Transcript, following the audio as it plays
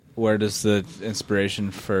where does the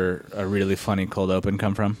inspiration for a really funny cold open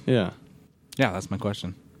come from? Yeah. Yeah, that's my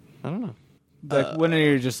question. I don't know. Like, when are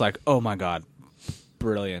you just like, oh my god,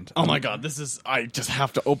 brilliant. Oh my god, I just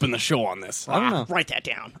have to open the show on this. I don't know. Write that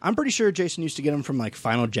down. I'm pretty sure Jason used to get them from like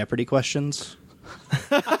Final Jeopardy questions.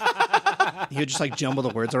 He would just like jumble the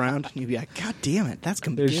words around, and you'd be like, "God damn it, that's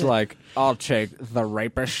gonna be It's good." like, I'll take the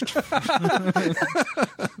rapist.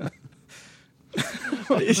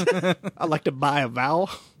 I'd like to buy a vowel.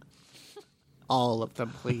 All of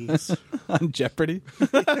them, please. On Jeopardy.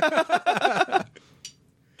 I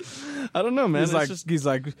don't know, man. He's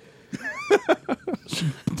like,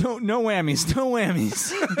 no whammies, no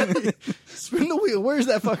whammies. Spin the wheel. Where's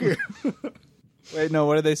that fucker? Wait, no,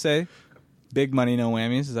 what did they say? Big money, no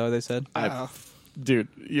whammies. Is that what they said? Dude,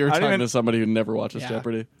 you're I talking didn't- to somebody who never watches Yeah.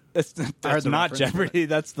 Jeopardy. That's heard the not reference, Jeopardy.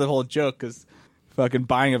 That's the whole joke. Because fucking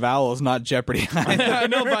buying a vowel is not Jeopardy. I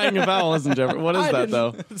know buying a vowel isn't Jeopardy. What is that,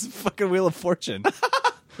 though? It's fucking Wheel of Fortune.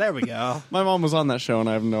 There we go. My mom was on that show, and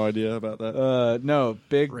I have no idea about that. No,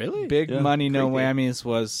 big Yeah. money, no Creepy. whammies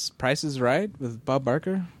was Price is Right with Bob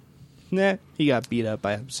Barker. Nah, he got beat up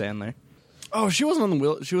by Sandler. Oh, she wasn't on the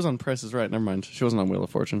wheel. She was on Price is Right. Never mind. She wasn't on Wheel of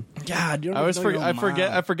Fortune. God, you I always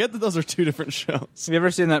forget. I forget that those are two different shows. Have you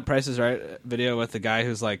ever seen that Price is Right video with the guy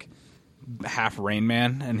who's like half Rain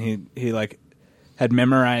Man, and he like had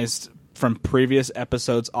memorized from previous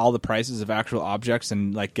episodes all the prices of actual objects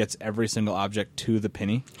and like gets every single object to the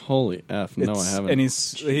penny? Holy F! No, I It's- haven't. And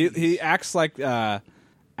he acts like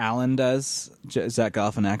Alan does, Zach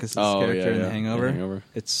Galifianakis' character in The Hangover. The Hangover.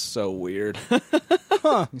 It's so weird.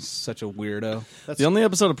 He's such a weirdo. The only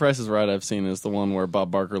episode of Price is Right I've seen is the one where Bob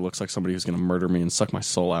Barker looks like somebody who's going to murder me and suck my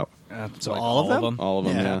soul out. So all of them? All of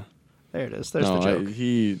them, yeah. There it is. There's No, the joke.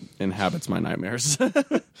 he inhabits my nightmares.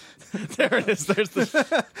 There it is.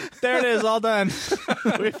 There it is, all done.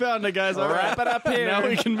 We found it, guys. All right. Wrap it up here. Now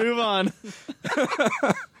we can move on.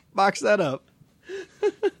 Box that up.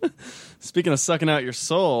 Speaking of sucking out your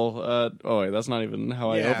soul, wait, that's not even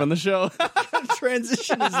how I Yeah. open the show. What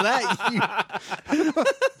transition is that?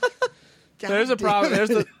 There's a problem.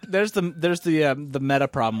 There's the meta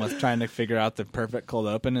problem with trying to figure out the perfect cold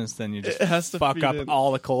open is then you It has just to fuck feed up in.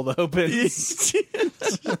 all the cold opens.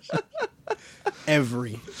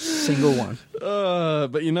 Every single one.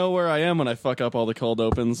 But you know where I am when I fuck up all the cold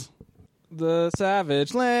opens? The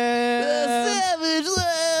Savage Land. Savage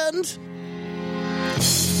Land.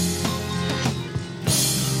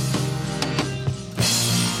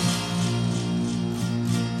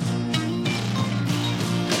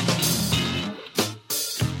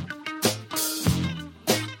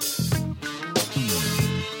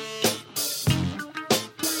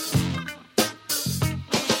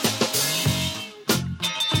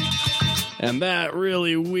 And that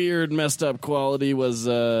really weird, messed up quality was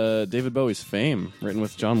David Bowie's Fame, written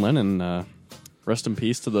with John Lennon. Rest in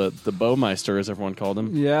peace to the Bowmeister, as everyone called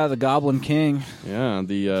him. Yeah, the Goblin King. Yeah,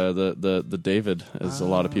 the David, as a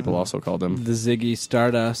lot of people also called him. The Ziggy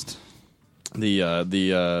Stardust. The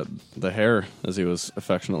Hair, as he was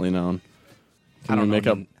affectionately known. I don't make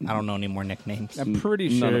know. up? I don't know any more nicknames. I'm pretty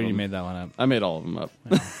None sure of you them. made that one up. I made all of them up.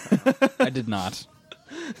 I did not.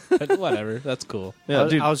 But whatever. That's cool. Yeah,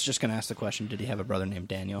 dude. I was just going to ask the question, did he have a brother named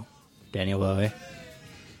Daniel? Daniel Bowie?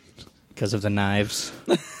 Because of the knives.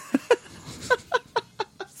 Oh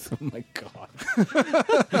my god.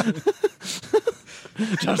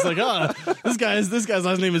 Josh's like, this guy's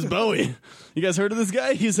last name is Bowie. You guys heard of this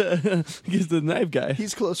guy? He's the knife guy.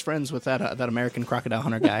 He's close friends with that American crocodile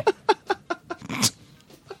hunter guy.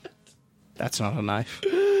 That's not a knife.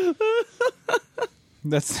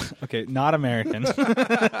 That's okay. Not American.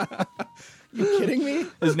 You kidding me?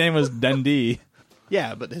 His name was Dundee.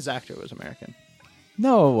 Yeah, but his actor was American.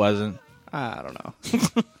 No, it wasn't. I don't know.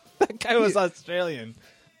 That guy was Australian.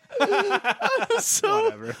 So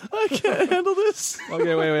Whatever. I can't handle this.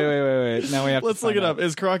 Okay, wait. Now we have Let's to look it up.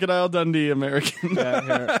 Is Crocodile Dundee American?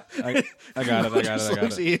 Yeah, here. I got it. Just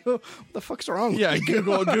looks at you. What the fuck's wrong? Yeah,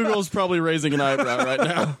 Google's probably raising an eyebrow right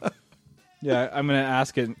now. Yeah, I'm gonna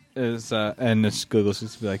ask it. And this Google's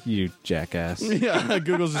just be like, "You jackass." Yeah,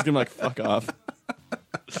 Google's just gonna be like, fuck off.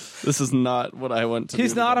 This is not what I want to do.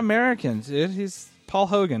 He's not American, dude. He's Paul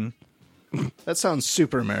Hogan. That sounds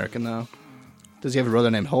super American, though. Does he have a brother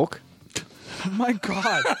named Hulk? Oh my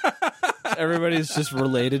god. Everybody's just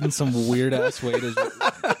related in some weird ass way to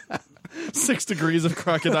 6 degrees of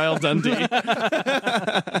Crocodile Dundee.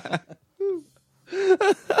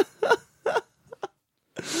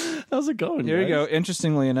 How's it going? Here you guys? go.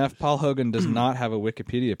 Interestingly enough, Paul Hogan does not have a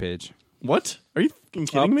Wikipedia page. What? Are you fucking Oh,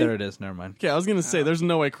 kidding me? there it is. Never mind. Okay, I was gonna say there's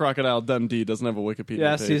no way Crocodile Dundee doesn't have a Wikipedia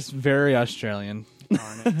Yes, page. he's very Australian.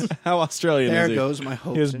 Darn it. How Australian There is he? goes my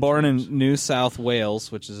hopes. He was and born dreams. in New South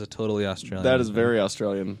Wales, which is a totally Australian. That is very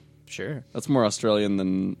Australian. Sure. That's more Australian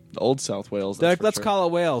than Old South Wales. Let's call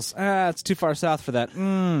it Wales. It's too far south for that.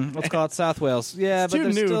 Let's call it South Wales. Yeah, It's but too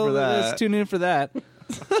there's new still, for that. It's too new for that.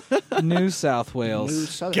 New South Wales. New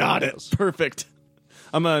Southern Got it. Wales. Perfect.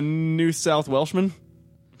 I'm a New South Welshman.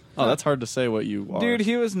 Oh, that's hard to say what you are. Dude,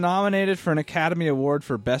 he was nominated for an Academy Award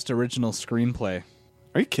for Best Original Screenplay.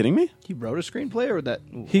 Are you kidding me? He wrote a screenplay, or that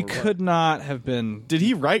He or what? could not have been. Did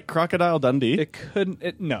he write Crocodile Dundee? It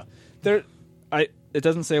couldn't. No, there. It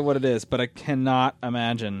doesn't say what it is, but I cannot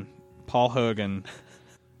imagine Paul Hogan.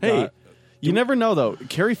 Hey, you never know though.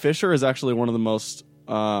 Carrie Fisher is actually one of the most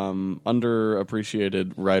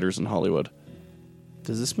underappreciated writers in Hollywood.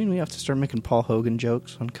 Does this mean we have to start making Paul Hogan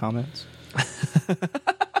jokes on comments?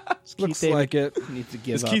 Looks like it. Needs to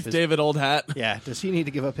give Is up Keith his, David old hat? Yeah. Does he need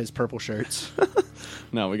to give up his purple shirts?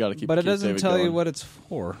 No, we got to keep. But it Keith doesn't David tell you going. what it's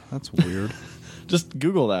for. That's weird. Just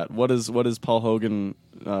Google that. What is Paul Hogan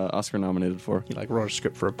Oscar nominated for? He like wrote a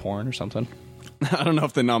script for a porn or something. I don't know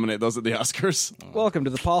if they nominate those at the Oscars. Welcome to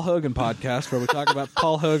the Paul Hogan podcast, where we talk about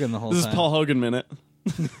Paul Hogan the whole This time. is Paul Hogan minute.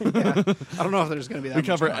 I don't know if there's going to be that. We much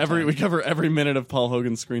cover content. every minute of Paul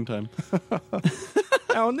Hogan's screen time.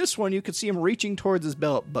 Now in this one, you could see him reaching towards his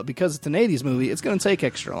belt, but because it's an '80s movie, it's going to take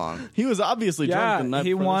extra long. He was obviously drunk. Yeah, the night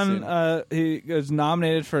he before this won. scene. He was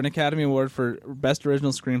nominated for an Academy Award for Best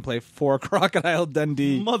Original Screenplay for Crocodile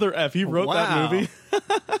Dundee. Mother F. He wrote that Wow. movie.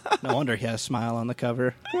 No wonder he has a smile on the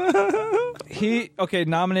cover. He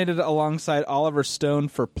nominated alongside Oliver Stone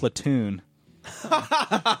for Platoon.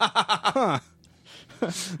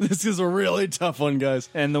 This is a really tough one, guys.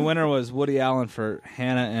 And the winner was Woody Allen for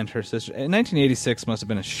Hannah and Her Sister. 1986 must have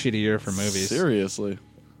been a shitty year for movies. Seriously.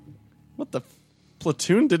 What the?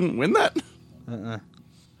 Platoon didn't win that?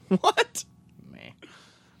 What? Meh.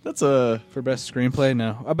 That's a... For best screenplay,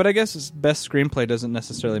 no. But I guess best screenplay doesn't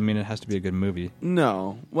necessarily mean it has to be a good movie.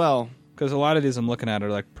 No. Well, Because a lot of these I'm looking at are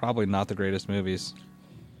like probably not the greatest movies.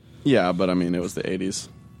 yeah, but I mean, it was the 80s.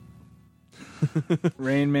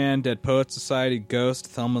 Rain Man, Dead Poets Society, Ghost,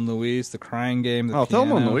 Thelma and Louise, The Crying Game, The Oh,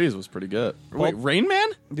 Thelma and Piano. Louise was pretty good. Wait, Pulp- Rain Man?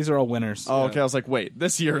 These are all winners. Oh, okay. I was like, wait,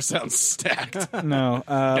 this year sounds stacked. No.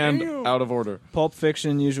 And out of order. Pulp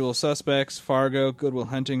Fiction, Usual Suspects, Fargo, Good Will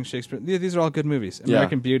Hunting, Shakespeare. These are all good movies. Yeah.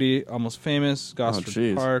 American Beauty, Almost Famous, Gosford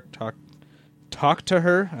jeez. Park, Talk to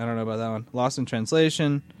Her. I don't know about that one. Lost in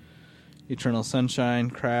Translation, Eternal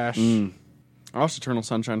Sunshine, Crash. I watched Eternal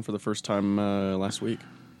Sunshine for the first time last week.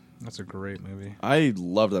 That's a great movie. I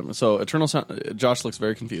love that. So Eternal Josh looks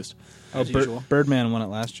very confused. Oh, usual. Birdman won it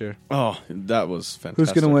last year. Oh, that was fantastic.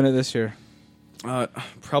 Who's going to win it this year?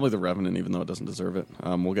 Probably The Revenant, even though it doesn't deserve it.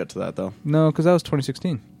 We'll get to that though. No, because that was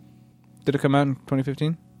 2016. Did it come out in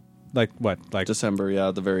 2015? Like what? Like December, yeah,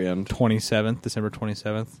 at the very end. 27th, December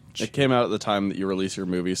 27th. It came out at the time that you release your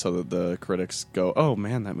movie, so that the critics go, "Oh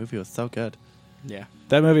man, that movie was so good." Yeah.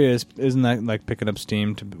 That movie isn't that like picking up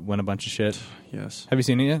steam to win a bunch of shit? Yes. Have you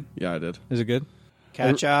seen it yet? Yeah, I did. Is it good?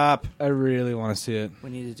 Catch up. I really want to see it. We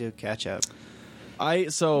need to do catch up.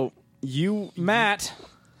 Matt.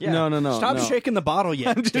 No. Stop no. shaking the bottle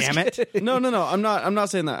yet. Damn it. No. I'm not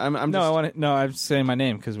saying that. I'm No, just, I want to. No, I'm saying my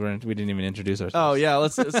name because we didn't even introduce Oh ourselves. yeah,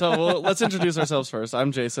 let's introduce ourselves first.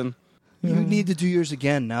 I'm Jason. You need to do yours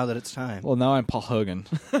again now that it's time. Well, now I'm Paul Hogan.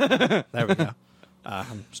 There we go.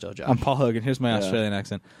 I'm still Josh. I'm Paul Hogan. Here's my Yeah. Australian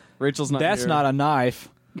accent. Rachel's not. That's here. not a knife.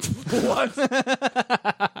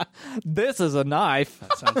 what. This is a knife.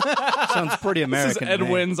 Sounds pretty This American. is to me.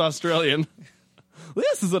 Edwin's Australian.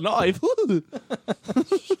 This is a knife.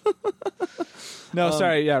 No,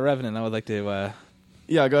 sorry. Yeah, Revenant. I would like to.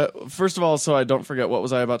 Yeah, go. First of all, so I don't forget, what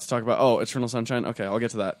was I about to talk about? Oh, Eternal Sunshine. Okay, I'll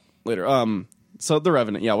get to that later. So The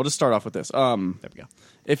Revenant. Yeah, we'll just start off with this. There we go.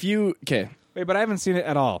 If you Wait, but I haven't seen it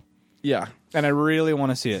at all, yeah, and I really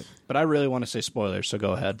want to see it. But I really want to say spoilers, so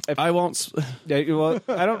go ahead. I won't. Yeah, well,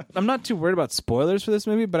 I'm not too worried about spoilers for this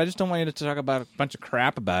movie, but I just don't want you to talk about a bunch of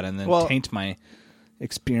crap about it and then Well- taint my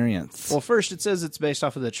experience. Well, first it says it's based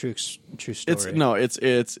off of the true story.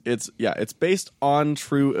 It's based on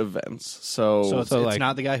true events. So So it's like-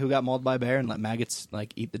 not the guy who got mauled by a bear and let maggots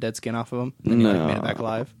like eat the dead skin off of him, and then he No. made it back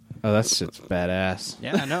alive. Oh, that shit's badass.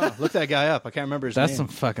 Yeah, I know. Look that guy up. I can't remember his That's name. some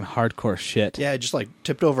fucking hardcore shit. Yeah, just like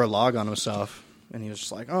tipped over a log on himself, and he was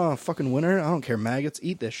just like, "Oh, fucking winner! I don't care, maggots,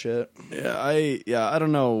 eat this shit." I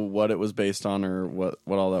don't know what it was based on or what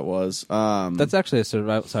all that was. That's actually a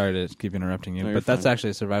survival. Sorry to keep interrupting you, No, you're but that's fine.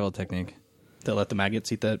 actually a survival technique. They let the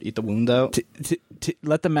maggots eat the wound out. To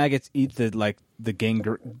let the maggots eat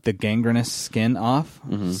the gangrenous skin off,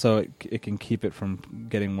 so it can keep it from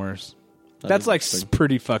getting worse. That's like interesting.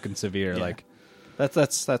 pretty fucking severe. Yeah. Like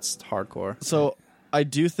That's hardcore. So I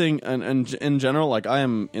do think, and in general, like I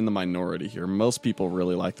am in the minority here. Most people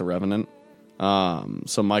really like The Revenant.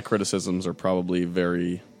 So my criticisms are probably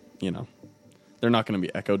very, they're not going to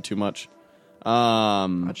be echoed too much. I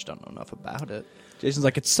just don't know enough about it. Jason's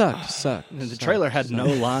like, it sucked. The trailer had no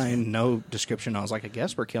line, no description. I was like, I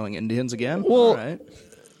guess we're killing Indians again. Well, all right.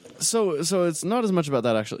 So it's not as much about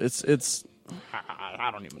that actually. It's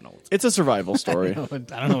I don't even know. it's a survival story. I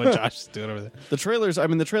don't know what Josh is doing over there. The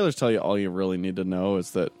trailers tell you all you really need to know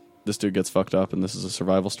is that this dude gets fucked up and this is a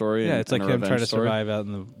survival story. Yeah, and, it's like and a him trying to revenge story. survive out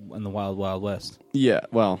in the wild, wild west. Yeah,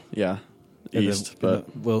 well, yeah, east,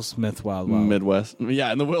 but the Will Smith Wild Wild Midwest.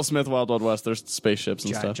 Yeah, in the Will Smith Wild Wild West, there's spaceships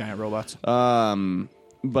and stuff. Giant robots.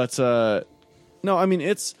 But no, I mean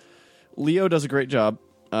it's Leo does a great job.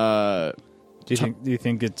 Do you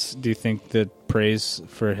think that praise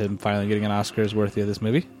for him finally getting an Oscar is worthy of this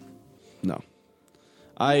movie? No,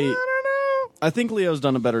 I don't know. I think Leo's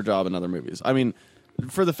done a better job in other movies. I mean,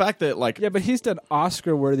 for the fact that like Yeah, but he's done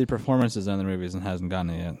Oscar-worthy performances in other movies and hasn't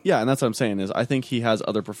gotten it yet. yeah, and that's what I'm saying is I think he has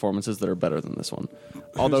other performances that are better than this one.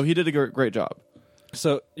 Although he did a great job.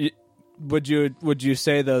 So, would you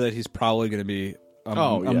say though that he's probably going to be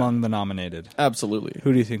among the nominated? Absolutely.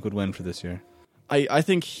 Who do you think would win for this year? I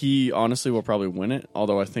think he honestly will probably win it,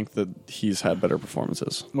 although I think that he's had better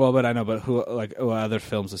performances. Well, but I know, but who other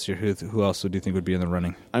films this year? Who else do you think would be in the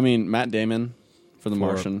running? I mean, Matt Damon for The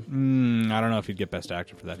Martian. I don't know if he'd get Best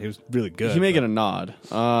Actor for that. He was really good. He may get a nod.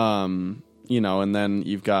 And then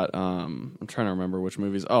you've got I'm trying to remember which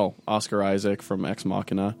movies. Oh, Oscar Isaac from Ex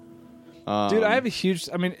Machina. Dude, I have a huge.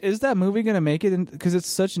 I mean, is that movie going to make it? Because it's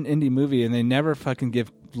such an indie movie, and they never fucking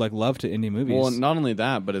give like love to indie movies. Well, not only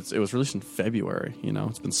that, but it was released in February.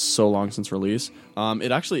 It's been so long since release.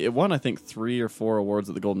 It won I think 3 or 4 awards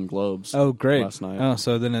at the Golden Globes. Oh, great! Last night. Oh,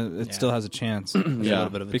 so then it still has a chance. Yeah, a little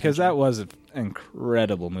bit of because attention. that was an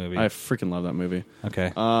incredible movie. I freaking love that movie.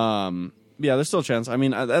 Okay. Yeah, there's still a chance. I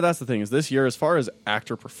mean, that's the thing is this year, as far as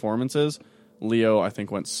actor performances, Leo I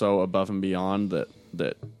think went so above and beyond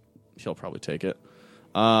that he'll probably take it.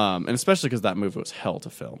 And especially because that movie was hell to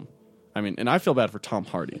film. I mean, and I feel bad for Tom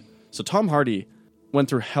Hardy. So Tom Hardy went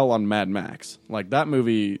through hell on Mad Max. Like, that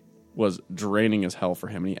movie was draining as hell for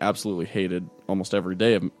him, and he absolutely hated almost every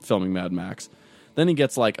day of filming Mad Max. Then he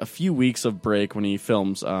gets, like, a few weeks of break when he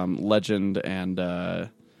films Legend and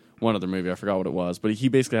one other movie. I forgot what it was. But he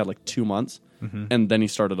basically had, like, 2 months, and then he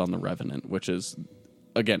started on The Revenant, which is,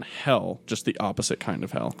 again, hell, just the opposite kind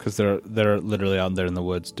of hell. Because they're literally out there in the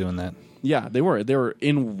woods doing that. Yeah, they were. They were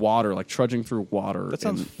in water, like trudging through water. That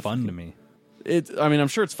sounds fun to me. I mean, I'm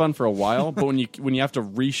sure it's fun for a while, but when you have to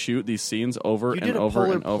reshoot these scenes over You and did a over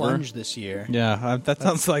polar and over, plunge this year. Yeah, that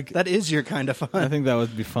sounds like. That is your kind of fun. I think that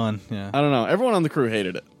would be fun. Yeah. I don't know. Everyone on the crew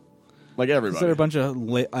hated it, like everybody. There are a bunch of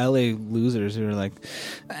LA losers who are like,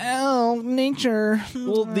 "Oh, nature."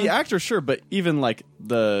 Well, the actors, sure, but even like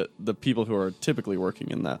the people who are typically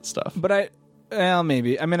working in that stuff. But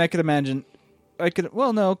maybe. I mean, I could imagine.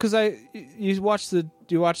 Well, no, because you watch the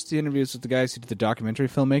interviews with the guys who did the documentary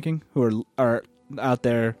filmmaking, who are out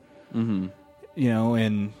there,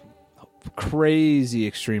 in crazy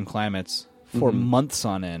extreme climates for months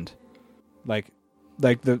on end. Like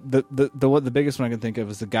the biggest one I can think of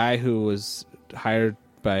is the guy who was hired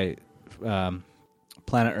by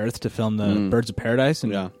Planet Earth to film the Birds of Paradise,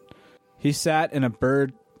 and Yeah. he sat in a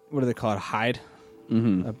bird. What do they call it? Hide.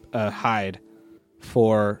 A hide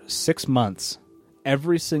for 6 months.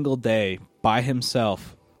 Every single day by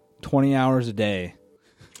himself, 20 hours a day.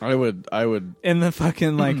 I would In the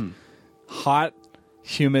fucking hot,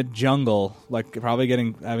 humid jungle, like probably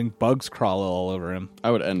having bugs crawl all over him.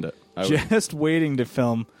 I would end it. Just waiting to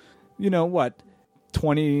film,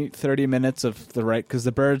 20, 30 minutes of the right, because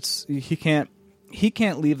the birds, he can't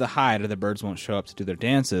leave the hide or the birds won't show up to do their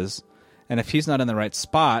dances. And if he's not in the right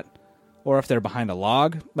spot, or if they're behind a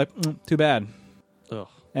log, like, too bad. Ugh.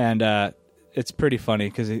 And, it's pretty funny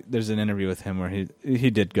because there's an interview with him where he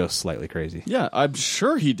did go slightly crazy. Yeah, I'm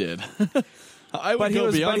sure he did. I would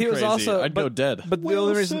go beyond crazy. I'd go dead. But the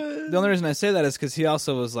only reason I say that is because he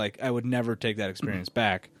also was like, I would never take that experience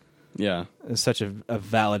back. Yeah. It's such a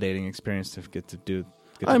validating experience to get to do.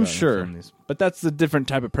 I'm sure. Film these. But that's the different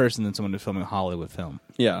type of person than someone who's filming a Hollywood film.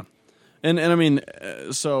 Yeah. And I mean,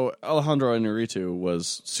 so Alejandro Inarritu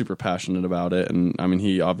was super passionate about it, and I mean,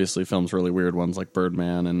 he obviously films really weird ones like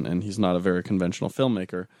Birdman, and he's not a very conventional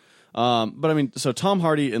filmmaker. But I mean, so Tom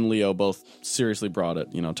Hardy and Leo both seriously brought it.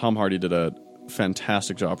 Tom Hardy did a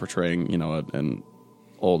fantastic job portraying, an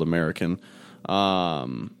old American,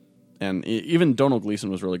 and even Donald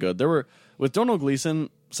Gleason was really good. With Donald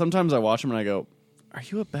Gleason, sometimes I watch him and I go, "Are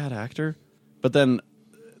you a bad actor?" But then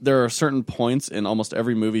there are certain points in almost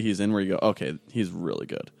every movie he's in where you go, okay, he's really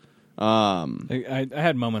good. I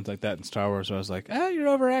had moments like that in Star Wars where I was like, you're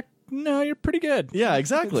overact. No, you're pretty good. Yeah,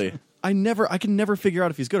 exactly. I can never figure out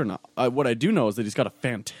if he's good or not. What I do know is that he's got a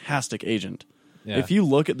fantastic agent. Yeah. If you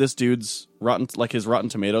look at this dude's his Rotten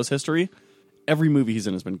Tomatoes history, every movie he's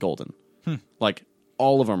in has been golden. Like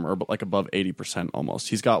all of them are like above 80% almost.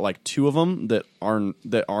 He's got like 2 of them that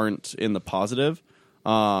aren't in the positive,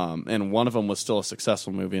 and one of them was still a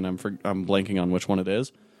successful movie, and I'm blanking on which one it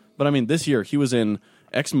is. But I mean, this year he was in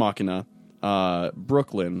Ex Machina,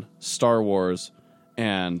 Brooklyn, Star Wars,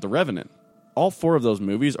 and The Revenant. All 4 of those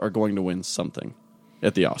movies are going to win something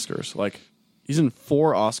at the Oscars. Like, he's in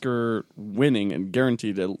 4 Oscar winning and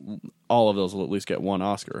guaranteed that all of those will at least get 1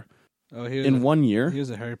 Oscar. Oh, he was in 1 year. He was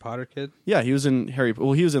a Harry Potter kid? Yeah, he was in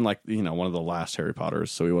he was in like, one of the last Harry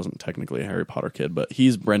Potters, so he wasn't technically a Harry Potter kid, but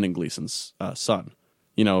he's Brendan Gleeson's son.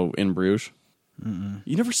 In Bruges. Mm-mm.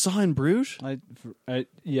 You never saw In Bruges?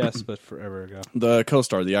 Yes, but forever ago. The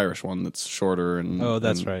co-star, the Irish one that's shorter and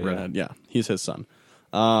that's right. Redhead. Yeah, he's his son.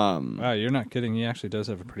 Wow, you're not kidding. He actually does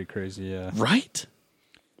have a pretty crazy... Right?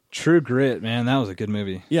 True Grit, man. That was a good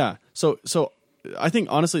movie. Yeah. So I think,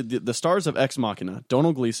 honestly, the stars of Ex Machina,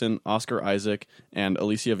 Donald Gleeson, Oscar Isaac, and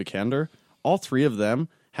Alicia Vikander, all 3 of them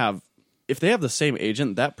have... If they have the same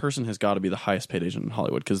agent, that person has got to be the highest paid agent in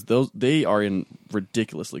Hollywood, because they are in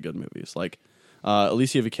ridiculously good movies. Like,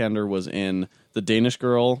 Alicia Vikander was in The Danish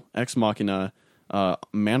Girl, Ex Machina,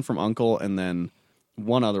 Man from U.N.C.L.E., and then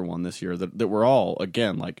one other one this year that were all,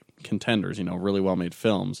 again, like contenders, really well-made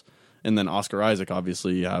films. And then Oscar Isaac,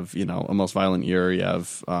 obviously, you have, A Most Violent Year, you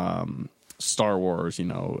have Star Wars,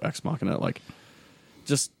 Ex Machina, like,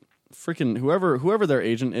 just freaking whoever their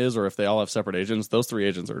agent is, or if they all have separate agents, those 3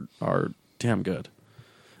 agents are damn good.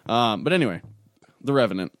 But anyway, The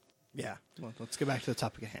Revenant. Yeah, well, let's get back to the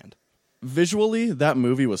topic at hand. Visually, that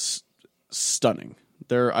movie was stunning.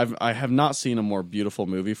 I have not seen a more beautiful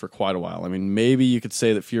movie for quite a while. I mean, maybe you could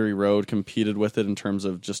say that Fury Road competed with it in terms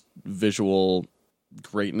of just visual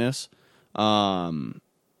greatness. And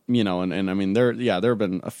I mean, there have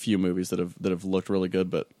been a few movies that have looked really good,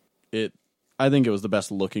 but I think it was the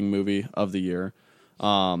best looking movie of the year.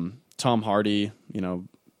 Tom Hardy,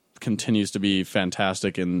 continues to be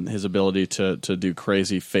fantastic in his ability to do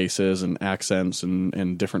crazy faces and accents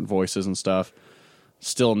and different voices and stuff.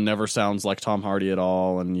 Still never sounds like Tom Hardy at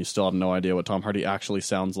all, and you still have no idea what Tom Hardy actually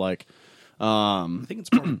sounds like. I think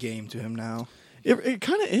it's more a game to him now. It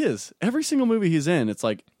kind of is. Every single movie he's in, it's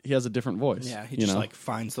like he has a different voice. Yeah, he just like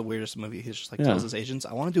finds the weirdest movie. He's just like tells his agents,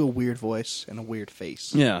 "I want to do a weird voice and a weird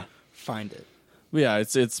face." Yeah, find it. Yeah,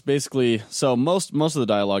 it's basically so most of the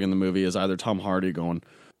dialogue in the movie is either Tom Hardy going,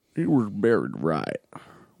 "You were buried right.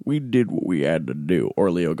 We did what we had to do," or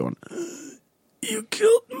Leo going, "You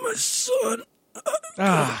killed my son."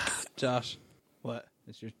 Josh, what?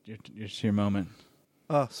 It's your moment.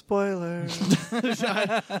 Oh, spoiler.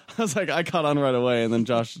 I was like, I caught on right away, and then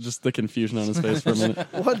Josh, just the confusion on his face for a minute.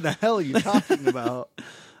 What the hell are you talking about?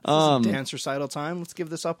 Dance recital time. Let's give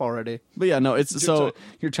this up already. But yeah, no, it's so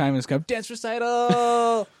your time has come. Dance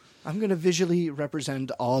recital. I'm going to visually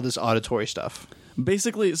represent all this auditory stuff.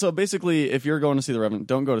 Basically, if you're going to see The Revenant,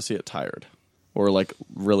 don't go to see it tired or like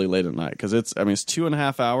really late at night, because it's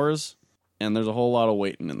 2.5 hours, and there's a whole lot of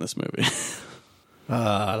waiting in this movie.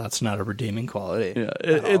 That's not a redeeming quality. Yeah,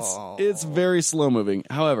 it's very slow moving.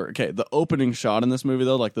 However, okay, the opening shot in this movie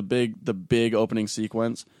though, like the big opening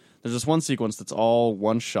sequence, there's just one sequence that's all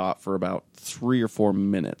one shot for about 3 or 4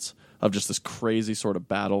 minutes of just this crazy sort of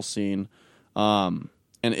battle scene. And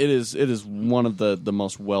it is one of the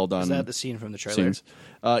most well done. Is that the scene from the trailer? Scenes.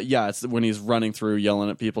 Yeah, it's when he's running through, yelling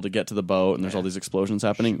at people to get to the boat, and there's all these explosions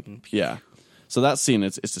happening. Yeah, so that scene,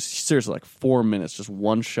 it's just seriously like 4 minutes, just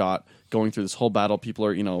one shot going through this whole battle. People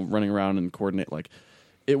are running around and coordinate. Like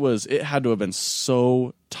it had to have been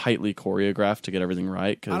so tightly choreographed to get everything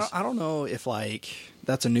right. Cause I don't know if like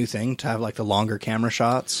that's a new thing to have like the longer camera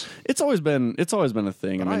shots. It's always been a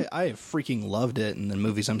thing. But I have freaking loved it in the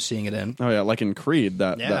movies I'm seeing it in. Oh yeah, like in Creed,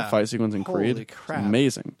 that fight sequence in Creed. Holy crap.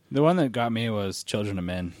 Amazing. The one that got me was Children of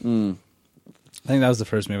Men. I think that was the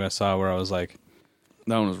first movie I saw where I was like,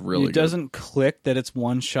 that one was really good. It doesn't click that it's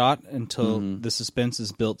one shot until the suspense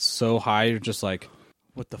is built so high. You're just like,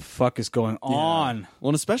 what the fuck is going on? Well,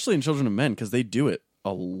 and especially in Children of Men, because they do it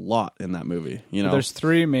a lot in that movie. There's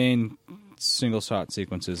 3 main single shot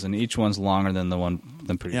sequences, and each one's longer than the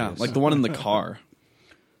previous. Yeah, like the one in the car.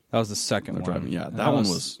 That was the second one. Driving. Yeah, that one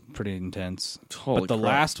was pretty intense. Holy but the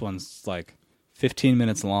crap. last one's like 15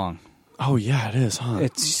 minutes long. Oh yeah, it is, huh?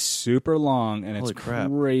 It's super long, and Holy it's crap.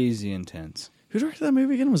 crazy intense. Who directed that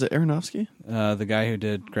movie again? Was it Aronofsky? The guy who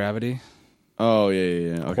did Gravity. Oh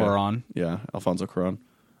yeah. Okay. Cuarón. Yeah, Alfonso Cuarón.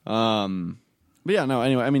 But yeah, no.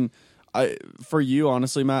 Anyway, I mean, for you,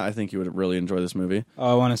 honestly, Matt, I think you would really enjoy this movie.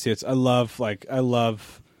 Oh, I want to see it. I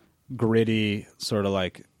love gritty sort of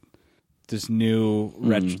like this new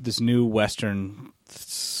Western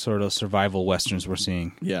sort of survival Westerns we're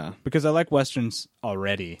seeing. Yeah, Because I like Westerns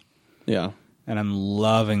already, yeah. and I'm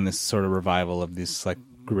loving this sort of revival of these like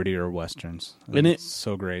grittier Westerns. And it's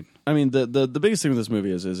so great. I mean, the biggest thing with this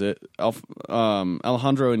movie is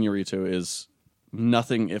Alejandro Iñárritu is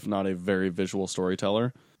nothing if not a very visual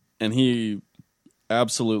storyteller, and he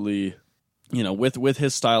absolutely, with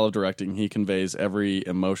his style of directing, he conveys every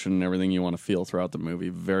emotion and everything you want to feel throughout the movie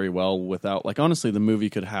very well. Without, like, honestly, the movie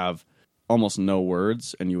could have almost no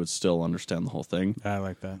words and you would still understand the whole thing. I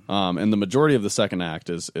like that. And the majority of the second act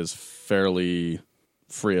is fairly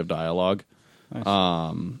free of dialogue. Nice.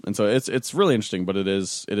 And so it's really interesting, but it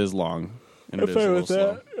is long and it is a little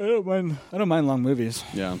slow. I don't mind long movies.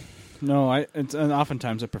 Yeah. No, and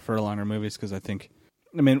oftentimes I prefer longer movies because I think,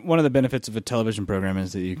 one of the benefits of a television program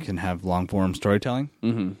is that you can have long form storytelling.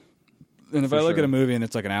 Mm-hmm. And if For I look sure. at a movie and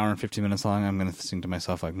it's like an hour and 15 minutes long, I'm going to think to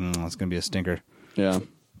myself like, it's going to be a stinker. Yeah.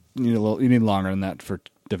 You need longer than that for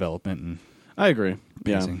development and I agree.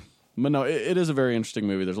 pacing. Yeah. But no, it is a very interesting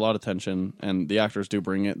movie. There's a lot of tension, and the actors do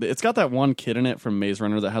bring it. It's got that one kid in it from Maze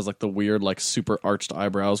Runner that has like the weird, like super arched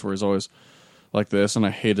eyebrows where he's always like this, and I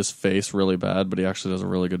hate his face really bad, but he actually does a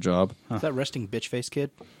really good job. Is that resting bitch face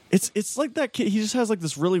kid? It's like that kid. He just has like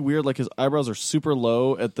this really weird, like his eyebrows are super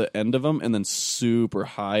low at the end of them, and then super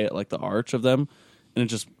high at like the arch of them, and it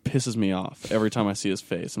just pisses me off every time I see his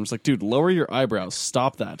face. I'm just like, dude, lower your eyebrows.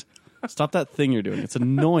 Stop that. Stop that thing you're doing. It's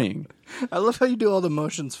annoying. I love how you do all the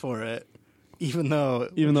motions for it, even though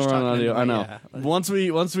We're on audio. I know. Yeah. Once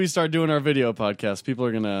we start doing our video podcast, people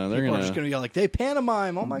are People are just gonna be like, they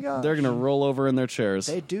pantomime. Oh my god, they're gonna roll over in their chairs.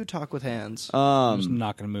 They do talk with hands. I'm just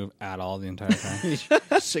not going to move at all the entire time.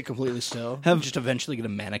 Sit completely still. Just eventually get a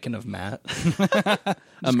mannequin of Matt.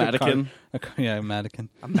 A mannequin. A mannequin.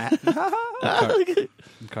 A Matt.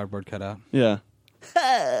 Cardboard cutout. Yeah.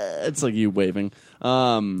 It's like you waving.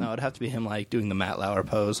 No, it'd have to be him like doing the Matt Lauer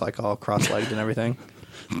pose, like all cross-legged and everything.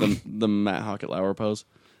 The Matt Hockett Lauer pose.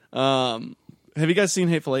 Have you guys seen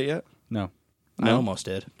Hateful Eight yet? No. I No? almost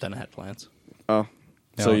did. Then I had plans. Oh,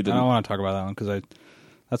 No, so you I didn't? don't want to talk about that one because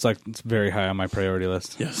it's very high on my priority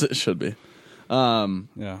list. Yes, it should be.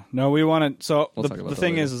 Yeah. No, we want to. So We'll talk about the that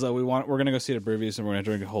thing later. is that we're going to go see it at Brewvies and we're going to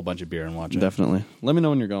drink a whole bunch of beer and watch it. Definitely. Let me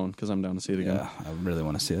know when you're going because I'm down to see it again. Yeah, I really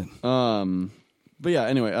want to see it. But yeah,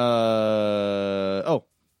 anyway,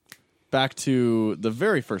 back to the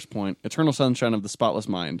very first point, Eternal Sunshine of the Spotless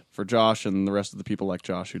Mind, for Josh and the rest of the people like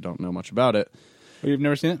Josh who don't know much about it. Oh, you've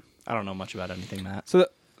never seen it? I don't know much about anything, Matt.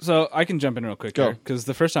 So I can jump in real quick Go. because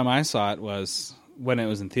the first time I saw it was when it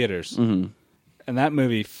was in theaters, Mm-hmm. and that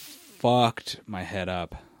movie fucked my head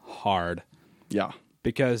up hard Yeah.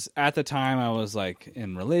 because at the time I was like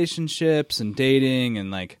in relationships and dating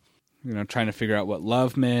and like trying to figure out what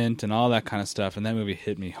love meant and all that kind of stuff, and that movie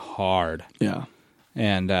hit me hard. Yeah.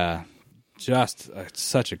 And just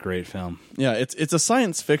such a great film. Yeah, it's a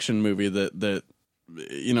science fiction movie that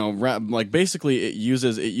like basically it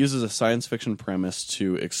uses a science fiction premise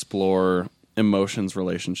to explore emotions,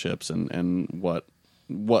 relationships, and what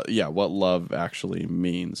love actually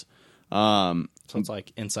means. So it's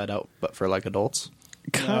like Inside Out, but for like adults.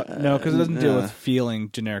 No, because it doesn't deal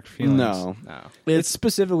with generic feelings. No. No. It's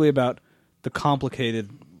specifically about the complicated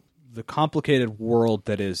world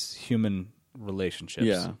that is human relationships.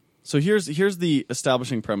 Yeah. So here's the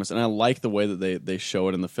establishing premise, and I like the way that they show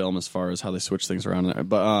it in the film as far as how they switch things around.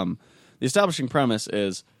 But the establishing premise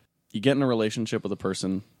is you get in a relationship with a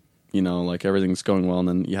person, like everything's going well, and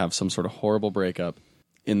then you have some sort of horrible breakup.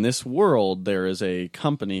 In this world, there is a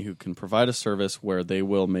company who can provide a service where they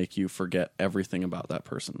will make you forget everything about that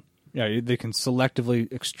person. Yeah, they can selectively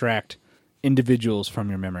extract individuals from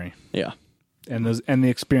your memory Yeah. and the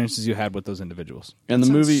experiences you had with those individuals. And That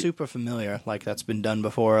the sounds movie super familiar. Like that's been done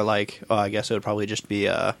before. Like I guess it would probably just be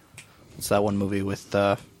what's that one movie with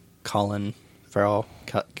Colin Farrell?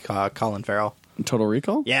 Colin Farrell. Total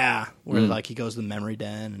Recall? Yeah, where like he goes to the memory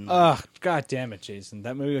den. And Ugh, god damn it, Jason!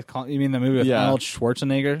 That movie with you mean the movie with Yeah. Arnold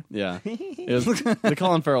Schwarzenegger? Yeah. The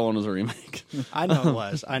Colin Farrell one was a remake. I know it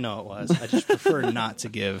was. I just prefer not to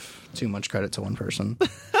give too much credit to one person.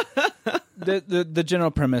 The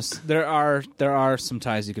general premise there are some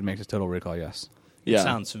ties you could make to Total Recall. Yes. Yeah. It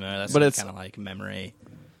sounds familiar. That's But it's- kind of like memory.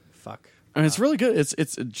 Fuck. I mean, it's really good.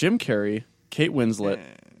 It's Jim Carrey, Kate Winslet.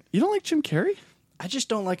 You don't like Jim Carrey? I just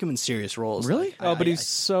don't like him in serious roles. Really? Like, Oh, but he's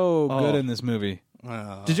so good in this movie.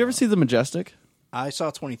 Did you ever see The Majestic? I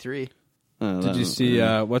saw 23. Did you see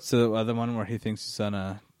what's the other one where he thinks he's on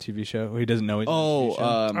a TV show? He doesn't know he's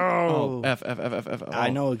on a TV show. F. I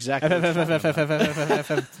know exactly.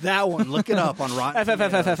 That one. Look it up on Rotten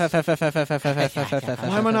Tomatoes.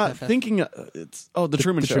 Why am I not thinking? It's The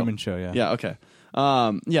Truman Show. The Truman Show, yeah. Yeah. Okay.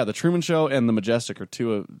 The Truman Show and The Majestic are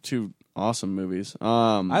two awesome movies.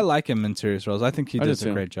 I like him in serious roles. I think he does do a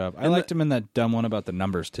too. great job. I And liked him in that dumb one about the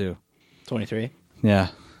numbers too. 23. Yeah.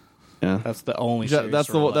 Yeah. That's the only. That's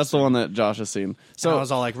the one that Josh has seen. So So I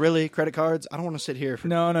was all like, "Really, credit cards? I don't want to sit here for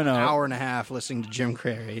No. an hour and a half listening to Jim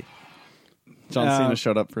Carrey." John Cena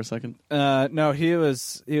showed up for a second. No, he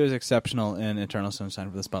was exceptional in Eternal Sunshine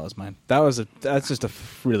of the Spotless Mind. That's just a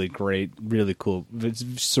really great, really cool, it's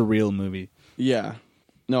surreal movie. Yeah.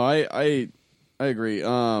 No, I agree.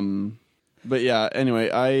 But yeah. Anyway,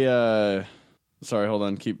 sorry. Hold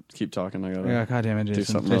on. Keep talking. I gotta. Yeah, God damn it, Jason. Do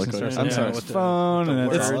something really Jason quick. starts I'm on sorry. his phone,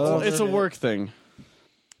 and It's a work thing.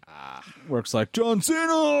 works like John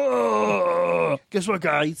Cena. Guess what,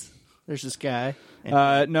 guys? There's this guy.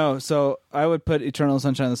 No, so I would put Eternal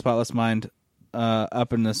Sunshine of the Spotless Mind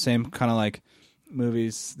up in the same kind of like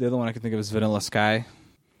movies. The other one I can think of is Vanilla Sky.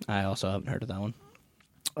 I also haven't heard of that one.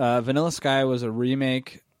 Vanilla Sky was a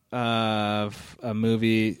remake of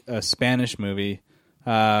a Spanish movie,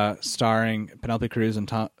 starring Penelope Cruz and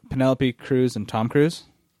Tom Cruise.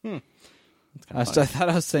 I thought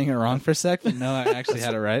I was saying it wrong for a sec, but no, I actually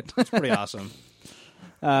had it right. It's pretty awesome.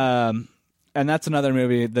 And that's another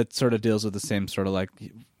movie that sort of deals with the same sort of like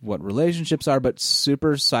what relationships are, but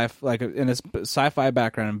super like in a sci-fi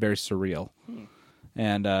background and very surreal.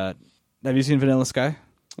 And have you seen Vanilla Sky?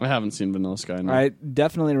 I haven't seen Vanilla Sky. No. I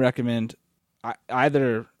definitely recommend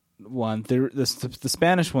either one. The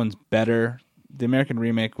Spanish one's better. The American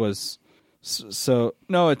remake was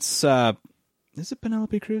no. It's is it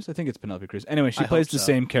Penelope Cruz? I think it's Penelope Cruz. Anyway, she I plays hope the so.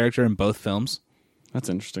 same character in both films. That's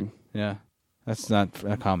interesting. Yeah, that's not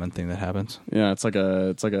a common thing that happens. Yeah, it's like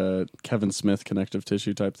a Kevin Smith connective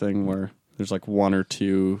tissue type thing where there's like one or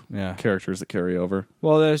two Yeah. characters that carry over.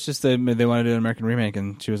 Well, there's just they wanted to do an American remake,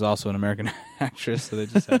 and she was also an American actress, so they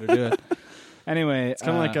just had to do it. Anyway, It's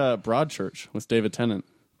kind of like Broadchurch with David Tennant.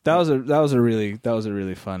 that was a really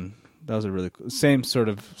fun. That was a really cool, same sort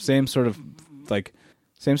of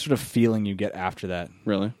feeling you get after that.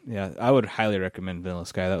 Really? Yeah, I would highly recommend Vanilla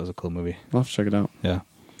Sky. That was a cool movie. I'll have to check it out. Yeah.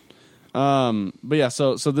 But yeah,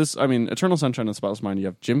 so this, I mean, Eternal Sunshine of the Spotless Mind, you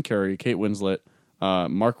have Jim Carrey, Kate Winslet,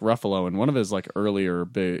 Mark Ruffalo in one of his like earlier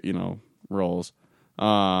big, roles,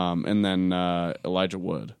 and then Elijah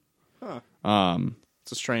Wood.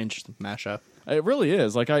 It's a strange mashup. It really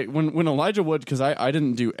is. Like when Elijah Wood, because I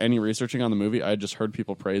didn't do any researching on the movie, I just heard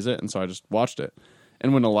people praise it, and so I just watched it.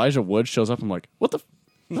 And when Elijah Wood shows up, I'm like, what the?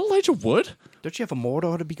 Is that Elijah Wood? Don't you have a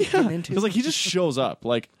Mordor to be getting into? Because like he just shows up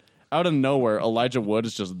like out of nowhere. Elijah Wood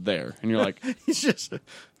is just there, and you're like, He's just.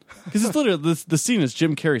 because it's literally the scene is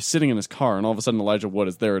Jim Carrey sitting in his car, and all of a sudden Elijah Wood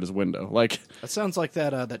is there at his window. Like That sounds like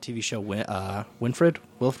that TV show Wilfred.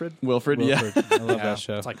 Wilfred, yeah, I love that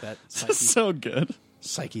show. It's like that it's so good.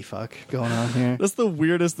 psyche fuck going on here. That's the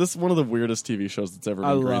weirdest. This is one of the weirdest TV shows that's ever been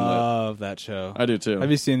I greenlit. love that show. I do too. Have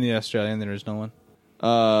you seen the original one?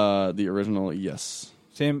 The original, yes.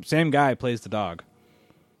 Same guy plays the dog.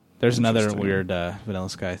 There's another Interesting. weird Vanilla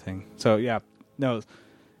Sky thing. So yeah, no, it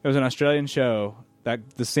was an Australian show.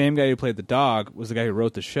 That the same guy who played the dog was the guy who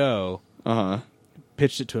wrote the show.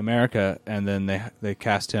 Pitched it to America, and then they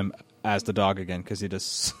cast him as the dog again because he does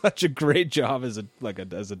such a great job as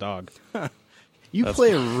a dog. You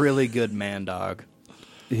play a really good man dog.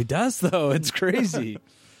 He does though. It's crazy.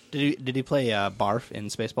 Did he play Barf in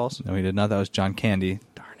Spaceballs? No, he did not. That was John Candy.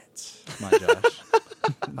 Darn it! Come on, Josh.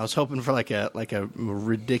 I was hoping for like a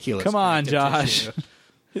ridiculous. Come on, connective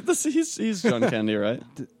Josh. tissue. He's John Candy, right?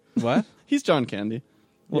 What? He's John Candy.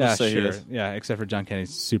 We'll yeah, just say he sure. is. Yeah, except for John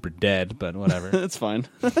Candy's super dead, but whatever. It's fine.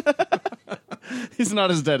 He's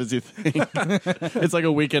not as dead as you think. It's like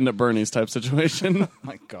a Weekend at Bernie's type situation.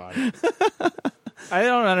 My God. I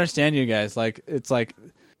don't understand you guys. Like, it's like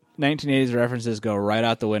 1980s references go right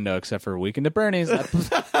out the window except for Weekend at Bernie's.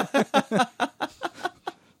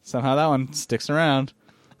 Somehow that one sticks around.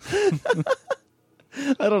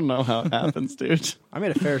 I don't know how it happens, dude. I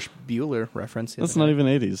made a Ferris Bueller reference. That's not even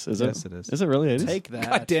 80s, is it? Yes, it is. Is it really 80s? Take that.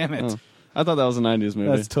 God damn it. Oh. I thought that was a 90s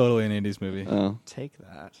movie. That's totally an 80s movie. Oh. Take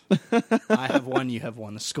that. I have one. You have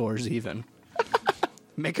one. The score's even.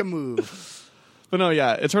 Make a move. But no,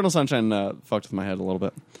 yeah, Eternal Sunshine fucked with my head a little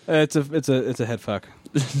bit. It's a head fuck.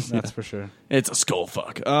 That's for sure. It's a skull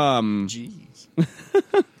fuck. Jeez.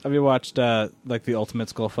 Have you watched like the ultimate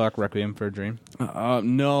skull fuck, Requiem for a Dream?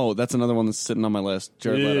 No, that's another one that's sitting on my list.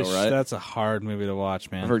 Jared Leto, Yeesh, right? That's a hard movie to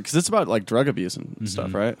watch, man. Because it's about like drug abuse and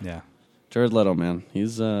stuff, right? Yeah. Jared Leto, man,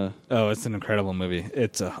 he's Oh, it's an incredible movie.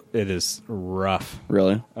 It is rough.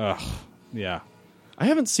 really. Ugh, yeah. I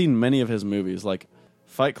haven't seen many of his movies, like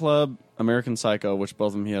Fight Club, American Psycho, which both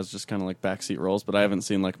of them he has just kind of like backseat roles. But I haven't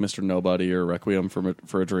seen like Mr. Nobody or Requiem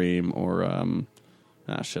for a Dream or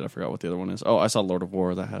I forgot what the other one is. Oh, I saw Lord of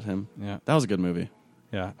War that had him. Yeah. That was a good movie.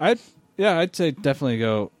 Yeah, I'd say definitely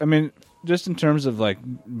go. I mean, just in terms of like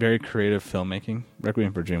very creative filmmaking,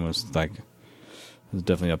 Requiem for a Dream was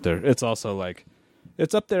definitely up there. It's also like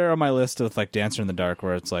it's up there on my list of like Dancer in the Dark,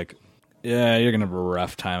 where it's like, yeah, you're gonna have a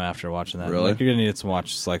rough time after watching that. Really? Like, you're gonna need to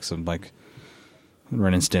watch like some like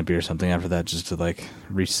Ren and Stimpy or something after that, just to like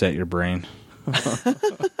reset your brain.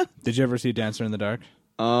 Did you ever see Dancer in the Dark?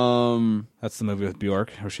 That's the movie with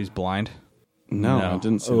Bjork where she's blind. No, I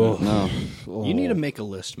didn't see that. No. You need to make a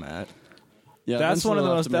list, Matt. Yeah, That's one of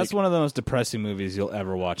the eventually I'll have most. to That's make- one of the most depressing movies you'll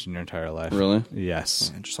ever watch in your entire life. Really?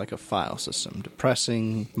 Yes. Just like a file system.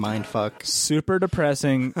 Depressing, mindfuck. Super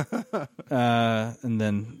depressing. And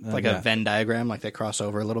then Like a Venn diagram, like they cross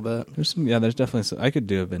over a little bit. There's some. Yeah, there's definitely. Some, I could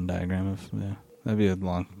do a Venn diagram of. Yeah, that'd be a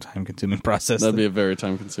long, time-consuming process. That'd be a very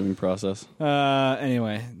time-consuming process.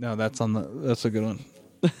 Anyway, no, that's a good one.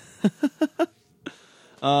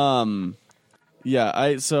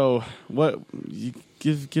 Yeah, so what? You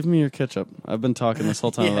give me your catch up. I've been talking this whole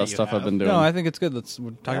time Yeah, about you stuff have. I've been doing. No, I think it's good. We're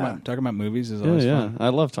talking Yeah. about movies is yeah, always yeah. fun. I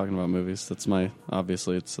love talking about movies. That's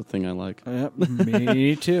obviously it's the thing I like. Yep,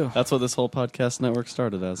 me too. That's what this whole podcast network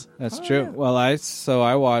started as. That's true. yeah. Well,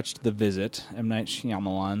 I watched The Visit, M. Night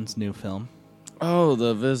Shyamalan's new film. Oh,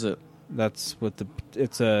 The Visit. That's what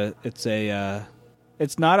it's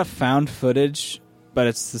not a found footage, but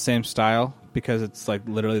it's the same style because it's like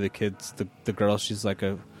literally the kids, the girl, she's like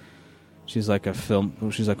a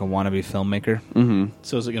wannabe filmmaker. Mm-hmm.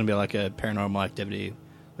 So is it going to be like a Paranormal Activity?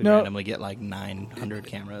 We No. randomly get like 900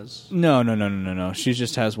 cameras. No. She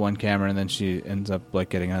just has one camera and then she ends up like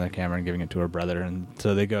getting another camera and giving it to her brother, and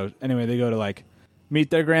so they go to like meet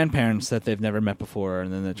their grandparents that they've never met before,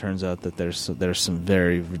 and then it turns out that there's some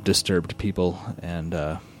very disturbed people, and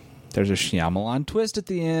there's a Shyamalan twist at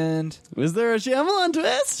the end. Is there a Shyamalan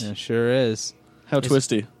twist? It sure is. How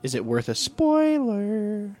twisty? Is it worth a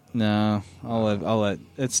spoiler? No, I'll let.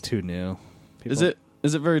 It's too new. Is it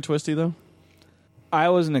very twisty though? I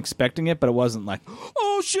wasn't expecting it, but it wasn't like,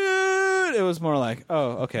 oh shit! It was more like,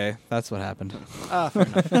 oh, okay, that's what happened. Fair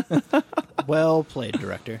enough. Well played,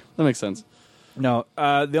 director. That makes sense. No,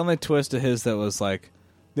 the only twist of his that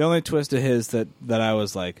I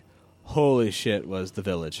was like, holy shit, was The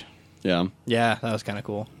Village. Yeah. Yeah, that was kind of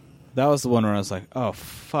cool. That was the one where I was like, oh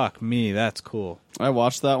fuck me, that's cool. I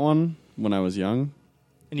watched that one when I was young.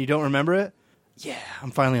 And you don't remember it? Yeah, I'm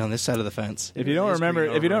finally on this side of the fence. If you don't remember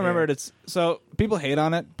it, it's so people hate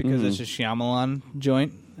on it because it's a Shyamalan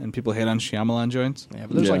joint, and people hate on Shyamalan joints. Yeah,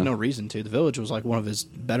 but there's like Yeah. no reason to. The Village was like one of his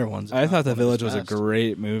better ones. I thought The One of his Village was a best.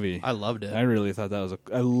 great movie. I loved it. I really thought that was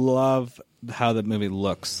I love how the movie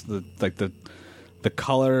looks. The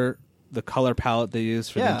color palette they use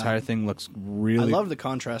for the Yeah. entire thing looks really. I love the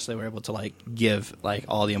contrast they were able to like give like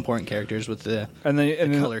all the important characters with the and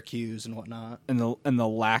color cues and whatnot. and the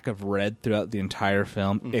lack of red throughout the entire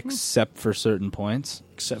film, except for certain points.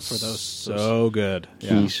 Except for those So good.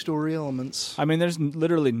 key story elements. I mean, there's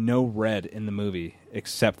literally no red in the movie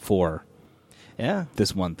except for Yeah,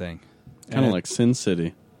 this one thing. Kind of like Sin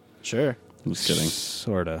City. sure. I'm just kidding.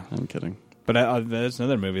 Sorta. I'm kidding. But there's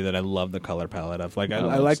another movie that I love the color palette of. Like I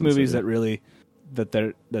love like Sin movies City.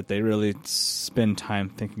 that they really spend time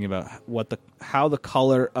thinking about how the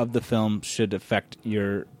color of the film should affect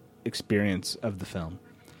your experience of the film.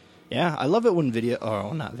 Yeah, I love it when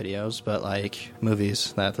not videos, but like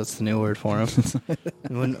movies. That's the new word for them.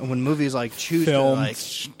 when movies like choose to like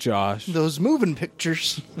Josh. those moving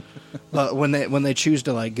pictures, but when they choose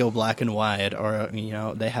to like go black and white, or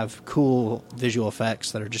they have cool visual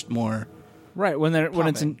effects that are just more. Right when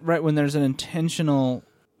there's an intentional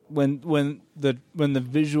when the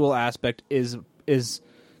visual aspect is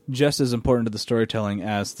just as important to the storytelling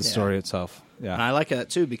as the story itself. Yeah. And I like that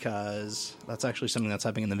too because that's actually something that's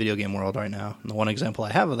happening in the video game world right now. And the one example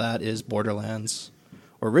I have of that is Borderlands.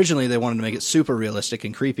 Where originally they wanted to make it super realistic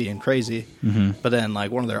and creepy and crazy, but then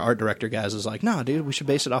like one of their art director guys was like, "No, dude, we should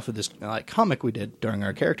base it off of this like comic we did during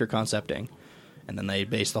our character concepting." And then they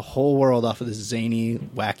based the whole world off of this zany,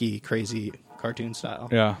 wacky, crazy cartoon style.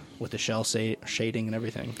 Yeah. With the shell shading and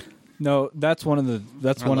everything. No, that's one of the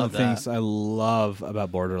love things that. I love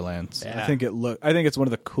about Borderlands. Yeah. I think it's one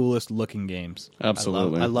of the coolest looking games.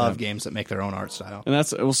 Absolutely. I love games that make their own art style. And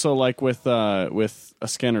that's also like with A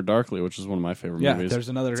Scanner Darkly, which is one of my favorite Yeah, movies. there's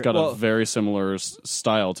another. It's got well, a very similar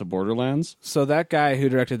style to Borderlands. So that guy who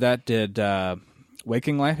directed that did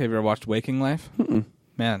Waking Life. Have you ever watched Waking Life?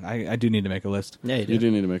 Man, I do need to make a list. Yeah, you do. You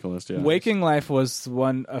do need to make a list, yeah. Waking Life was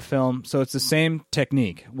a film, so it's the same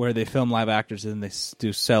technique where they film live actors and they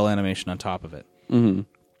do cell animation on top of it. Mm-hmm.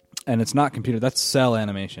 And it's not computer, that's cell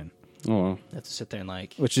animation, Oh, wow. You have to sit there and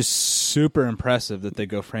like. which is super impressive that they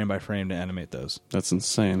go frame by frame to animate those. That's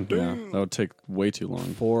insane. Yeah, that would take way too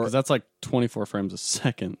long. For- 'Cause that's like 24 frames a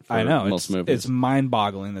second for I know, most movies. it's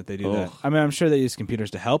mind-boggling that they do that. Ugh. I mean, I'm sure they use computers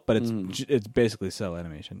to help, but it's basically cell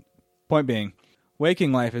animation. Point being,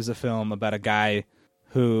 Waking Life is a film about a guy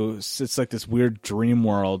who it's like this weird dream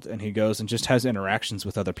world, and he goes and just has interactions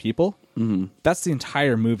with other people. Mm-hmm. That's the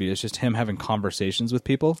entire movie. It's just him having conversations with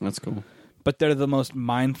people, That's cool. but they're the most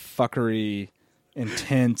mind-fuckery,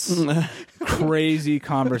 intense, crazy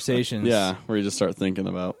conversations. Yeah, where you just start thinking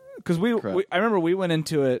about. Because I remember we went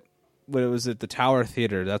into it when it was at the Tower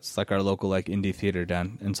Theater. That's like our local like indie theater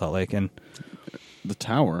down in Salt Lake, and The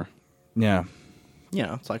Tower. yeah, You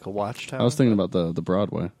know, it's like a watchtower. I was thinking about the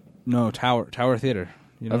Broadway. no Tower Theater.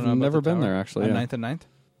 You don't I've know about never the been Tower? there, actually, On yeah. 9th and 9th?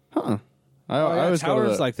 Huh. I Yeah, always go Tower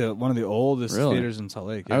to is the, like one of the oldest Really? theaters in Salt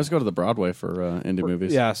Lake. I Yeah. always go to the Broadway for indie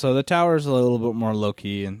movies. Yeah, so the Tower is a little bit more low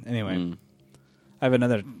key. And anyway, I have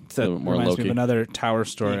another that little bit more reminds me low-key. of another Tower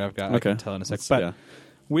story I've got. I Okay. can tell in a sec. Let's- But yeah.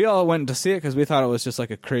 we all went to see it because we thought it was just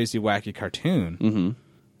like a crazy, wacky cartoon.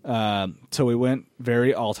 Mm-hmm. So we went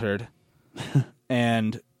very altered,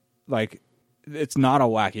 and like it's not a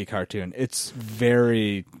wacky cartoon. It's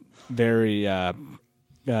very, very.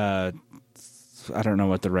 I don't know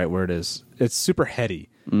what the right word is. It's super heady,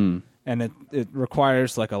 and it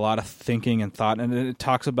requires like a lot of thinking and thought, and it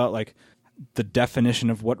talks about like the definition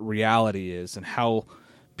of what reality is and how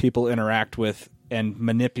people interact with and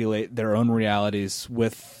manipulate their own realities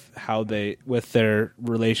with their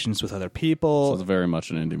relations with other people. So it's very much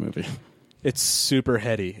an indie movie. It's super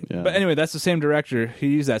heady. Yeah. But anyway, that's the same director. He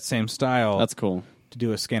used that same style That's cool. to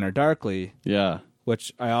do A Scanner Darkly, Yeah.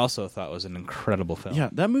 which I also thought was an incredible film. Yeah,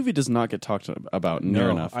 that movie does not get talked about near No,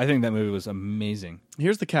 enough. I think that movie was amazing.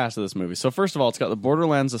 Here's the cast of this movie. So first of all, it's got the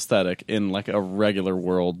Borderlands aesthetic in like a regular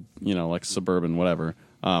world, you know, like suburban, whatever,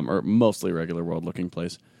 or mostly regular world looking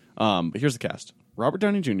place. But here's the cast: Robert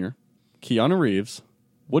Downey Jr., Keanu Reeves,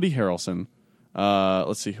 Woody Harrelson.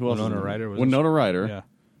 Let's see who else. Winona is in it? Ryder was Winona Ryder. Yeah.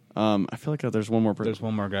 I feel like there's one more person. There's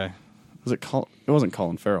one more guy. Was it? It wasn't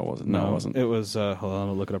Colin Farrell, was it? No, it wasn't. It was, hold on,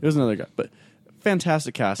 I'll look it up. It was another guy. But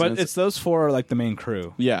fantastic cast. But and it's those four are like the main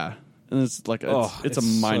crew. yeah, and it's like it's a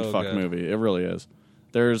it's mind so fuck good. movie. It really is.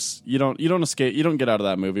 There's you don't escape. You don't get out of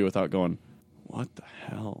that movie without going, what the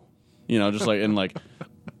hell? You know, just like and like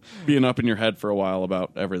being up in your head for a while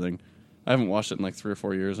about everything. I haven't watched it in like 3 or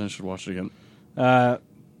 4 years, and I should watch it again.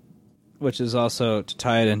 Which is also to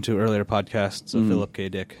tie it into earlier podcasts of Philip K.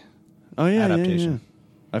 Dick. Oh yeah, Adaptation.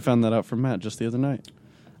 yeah. I found that out from Matt just the other night.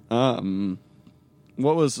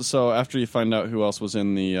 What was so after you find out who else was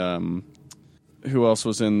in the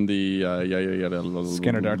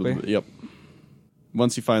Scanner Darkly? Yep.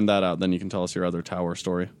 Once you find that out, then you can tell us your other Tower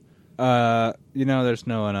story. There's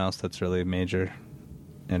no one else that's really major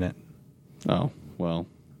in it. Oh well.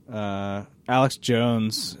 Alex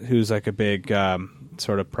Jones, who's like a big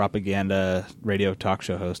sort of propaganda radio talk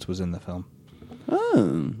show host, was in the film.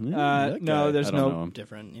 Oh, yeah, that no, guy. there's I don't no- know him.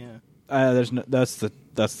 Different, yeah. There's no. That's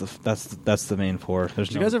the main four. There's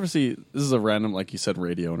Did you guys ever see? This is a random, like you said,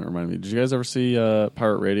 radio, and it reminded me. Did you guys ever see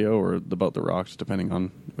Pirate Radio or About the Rocks, depending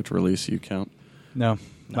on which release you count? No.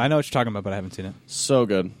 I know what you're talking about, but I haven't seen it. So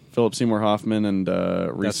good. Philip Seymour Hoffman and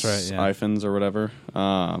Reese That's right, yeah. Ifans or whatever.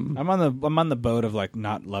 I'm on the boat of like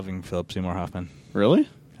not loving Philip Seymour Hoffman, Really?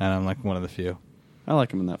 and I'm like one of the few. I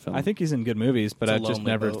like him in that film. I think he's in good movies, but It's a I just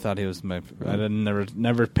lonely never boat. thought he was my. I didn't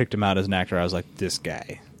never picked him out as an actor. I was like, this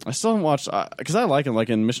guy. I still haven't watched because I like him. Like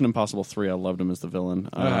in Mission Impossible 3, I loved him as the villain.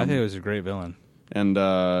 I think he was a great villain. And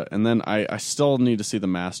then I still need to see The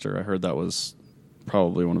Master. I heard that was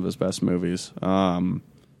probably one of his best movies.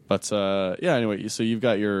 Anyway, so you've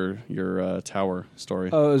got your Tower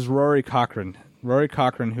story. Oh, it was Rory Cochrane. Rory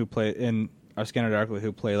Cochrane, who played in Our Scanner Darkly,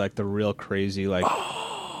 who played like the real crazy, like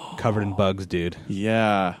covered in bugs dude.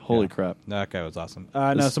 Yeah, holy crap. That guy was awesome.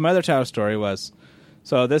 No, so my other Tower story was,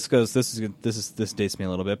 so this dates me a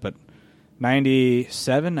little bit, but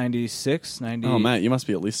 97, 96, 90. Oh, Matt, you must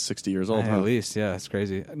be at least 60 years old, huh? At least, yeah, it's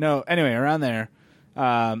crazy. No, anyway, around there,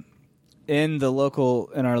 in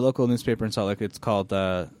our local newspaper in Salt Lake, it's called,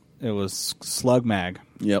 it was Slug Mag.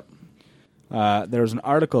 Yep. There was an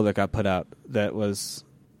article that got put out that was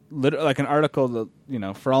literally like an article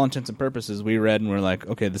that, for all intents and purposes, we read and we're like,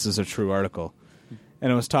 okay, this is a true article.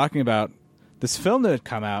 And it was talking about this film that had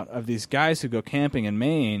come out of these guys who go camping in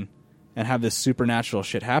Maine and have this supernatural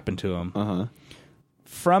shit happen to them. Uh-huh.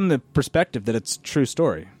 from the perspective that it's a true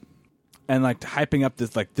story. And like hyping up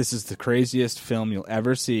this, like, this is the craziest film you'll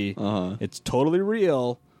ever see. It's totally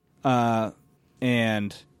real,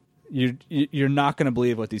 and you're not going to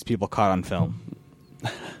believe what these people caught on film.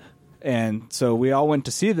 And so we all went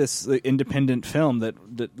to see this independent film that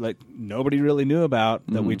like nobody really knew about,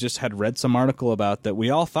 that we just had read some article about, that we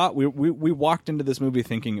all thought we walked into this movie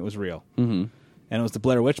thinking it was real, and it was the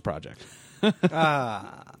Blair Witch Project.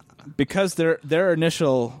 Because their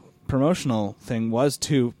initial promotional thing was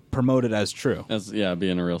to promote it as true,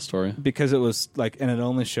 being a real story, because it was like, and it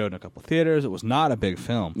only showed in a couple theaters. It was not a big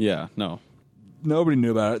film. Nobody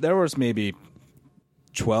knew about it. There was maybe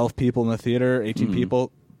 12 people in the theater, 18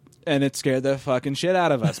 people, and it scared the fucking shit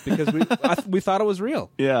out of us because we thought it was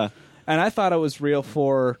real. Yeah, and I thought it was real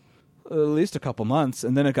for at least a couple months,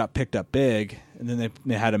 and then it got picked up big, and then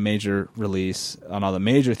they had a major release on all the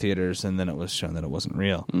major theaters, and then it was shown that it wasn't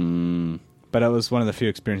real. But it was one of the few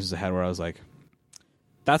experiences I had where I was like,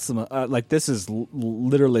 "That's the like this is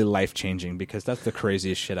literally life changing," because that's the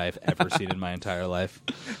craziest shit I've ever seen in my entire life.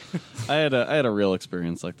 I had a real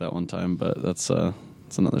experience like that one time, but that's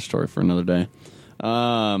another story for another day.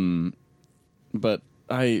 But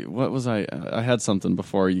I had something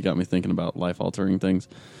before you got me thinking about life altering things.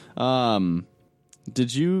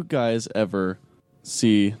 Did you guys ever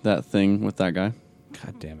see that thing with that guy?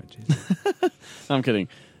 God damn it, Jason. No, I'm kidding.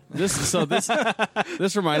 This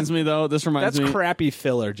reminds me though. That's crappy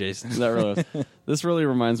filler, Jason. This really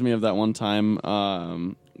reminds me of that one time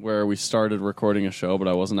where we started recording a show, but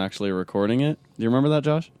I wasn't actually recording it. Do you remember that,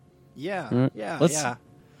 Josh? Yeah. Right. Yeah.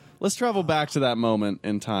 Let's travel back to that moment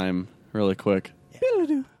in time really quick.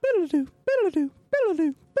 And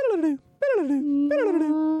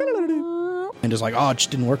just like, it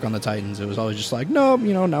just didn't work on the Titans. It was always just like, no,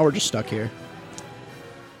 now we're just stuck here.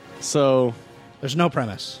 So There's no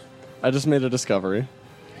premise. I just made a discovery.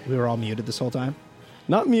 We were all muted this whole time.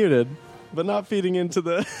 Not muted, but not feeding into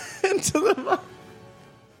the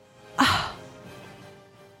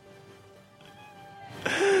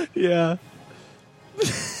Yeah.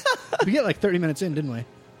 We get like 30 minutes in, didn't we?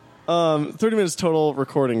 30 minutes total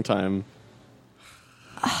recording time.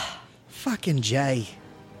 Fucking Jay.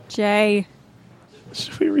 Jay.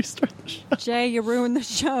 Should we restart the show? Jay, you ruined the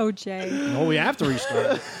show, Jay. No, we have to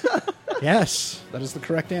restart. Yes, that is the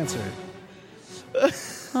correct answer.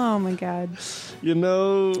 Oh, my God. You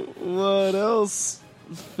know what else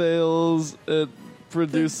fails at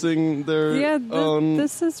producing their own...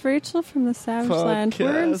 This is Rachel from the Savage Land.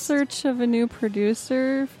 We're in podcast. search of a new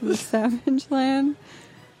producer from the Savage Land.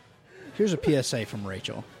 Here's a PSA from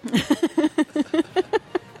Rachel.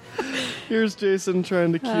 Here's Jason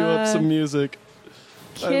trying to cue up some music.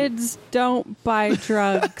 Kids don't buy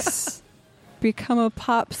drugs. Become a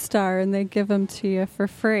pop star and they give them to you for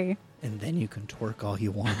free. And then you can twerk all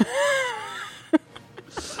you want.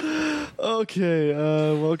 Okay,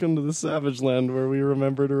 welcome to the Savage Land, where we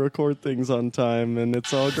remember to record things on time, and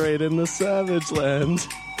it's all great in the Savage Land.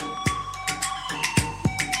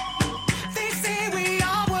 They say we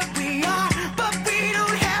are what we are, but we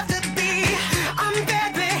don't have to be. I'm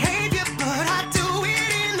bad behavior, but I do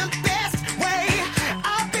it in the best way.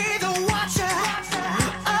 I'll be the watcher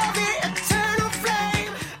of the eternal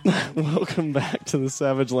flame. Welcome back to the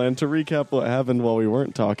Savage Land. To recap what happened while we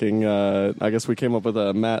weren't talking, I guess we came up with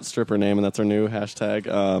a Matt stripper name, and that's our new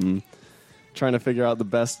hashtag. Trying to figure out the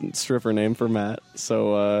best stripper name for Matt.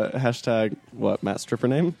 So hashtag what, Matt stripper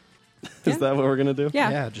name? Is that what we're going to do?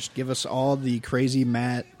 Yeah. Just give us all the crazy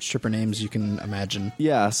Matt stripper names you can imagine.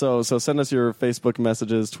 Yeah, so send us your Facebook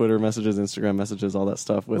messages, Twitter messages, Instagram messages, all that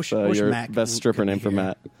stuff with Wish your Matt best stripper could be name for here.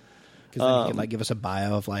 Matt. Because then you could give us a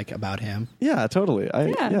bio of about him. Yeah, totally.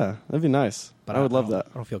 Yeah, that'd be nice. But I would love that.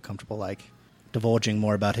 I don't feel comfortable divulging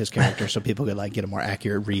more about his character so people could get a more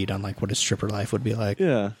accurate read on what his stripper life would be like.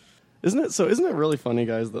 Yeah. Isn't it really funny,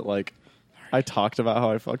 guys, that I talked about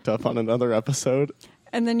how I fucked up on another episode,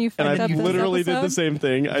 And then you and fucked I up this literally did the episode? same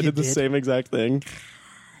thing. I did the same exact thing.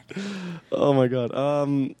 Oh my god.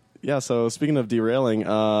 Yeah, so speaking of derailing, we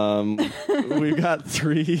got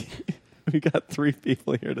three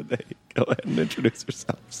people here today. Go ahead and introduce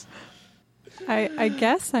yourselves. I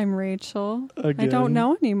guess I'm Rachel. I Again. don't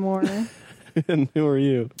know anymore. And who are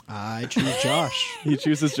you? I choose Josh. He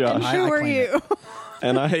chooses Josh. I Who are claim you?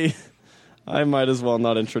 And I might as well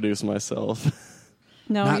not introduce myself.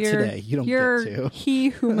 No, Not you're today. You don't you're get to. he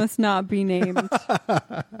who must not be named.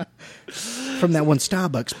 From that one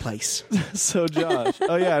Starbucks place. So Josh.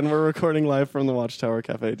 Oh yeah, and we're recording live from the Watchtower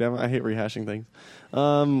Cafe. Damn it, I hate rehashing things.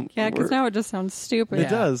 Yeah, because now it just sounds stupid. It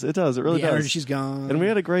does. It really the does. energy's gone. And we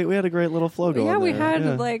had a great little flow going. Yeah, we there. had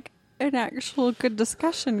Yeah. an actual good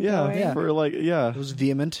discussion Yeah, going. for like It was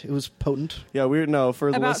vehement. It was potent. yeah. For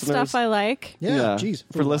About listeners. stuff I like. Yeah, geez.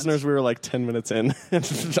 For listeners, we were like 10 minutes in,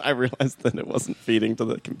 and I realized that it wasn't feeding to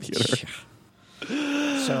the computer.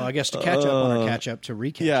 So I guess to catch up on our catch up to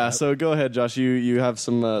recap. Yeah, so go ahead, Josh. You have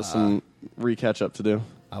some re-catch up to do.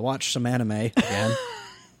 I watched some anime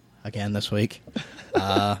again this week.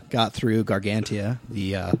 Got through Gargantia,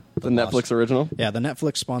 the Netflix original, the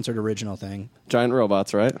Netflix sponsored original thing, giant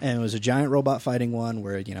robots, right? and it was a giant robot fighting one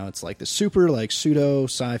where it's like the super like pseudo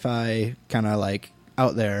sci-fi kind of like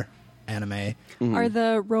out there anime. Are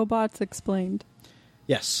the robots explained?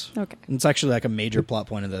 Yes. Okay. And it's actually like a major plot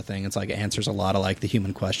point of the thing. It's like it answers a lot of like the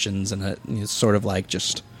human questions, and it's sort of like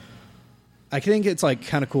just. I think it's like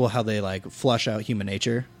kind of cool how they like flush out human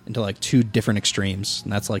nature into like two different extremes,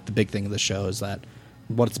 and that's like the big thing of the show is that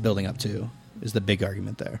what it's building up to is the big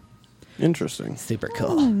argument there. Interesting. Super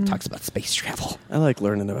cool. Talks about space travel. I like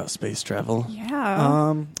learning about space travel.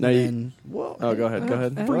 Yeah. Now you- And whoa. Oh, go ahead. Go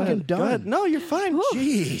ahead. Freaking Go ahead. done. Go ahead. No, you're fine.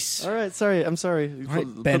 Jeez. All right. Sorry. I'm sorry. All right,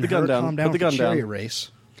 Put Ben the gun Hur, down. calm down Put the with gun the chariot down.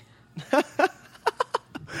 race.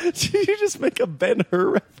 Did you just make a Ben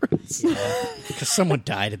Hur reference? Because someone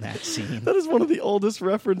died in that scene. That is one of the oldest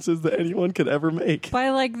references that anyone could ever make. By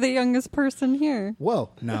like the youngest person here. Whoa.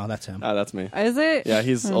 No, that's him. Ah, that's me. Is it? Yeah,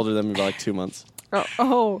 he's older than me by like 2 months.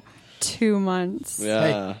 Oh, 2 months.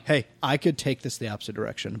 Yeah. Hey, I could take this the opposite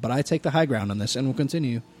direction, but I take the high ground on this, and we'll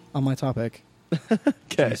continue on my topic.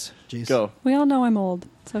 Okay. Jeez. Go. We all know I'm old.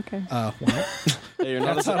 It's okay. Well, Hey, you're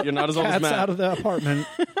not as old as cat's Matt. out of the apartment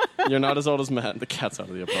You're not as old as Matt. The cat's out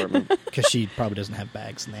of the apartment. because she probably doesn't have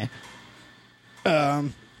bags in there.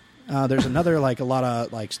 There's another like a lot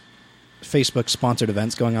of like Facebook sponsored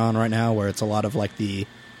events going on right now where it's a lot of like the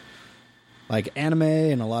like anime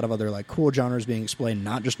and a lot of other like cool genres being explained.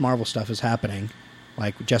 Not just Marvel stuff is happening,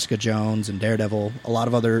 like Jessica Jones and Daredevil. A lot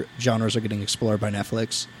of other genres are getting explored by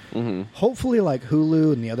Netflix. Mm-hmm. Hopefully, like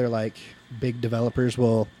Hulu and the other like big developers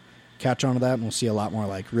will catch on to that, and we'll see a lot more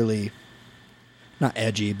like really not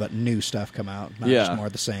edgy but new stuff come out, not Yeah. just more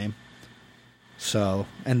of the same. So,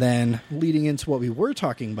 and then leading into what we were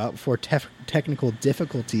talking about before technical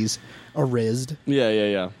difficulties arised.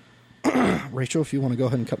 Yeah. Rachel, if you want to go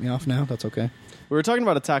ahead and cut me off now, that's okay. We were talking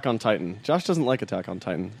about Attack on Titan. Josh doesn't like Attack on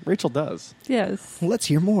Titan. Rachel does. Yes. Let's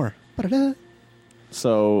hear more. Ba-da-da.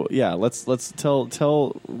 So yeah, let's tell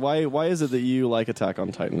why is it that you like Attack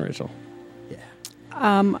on Titan, Rachel?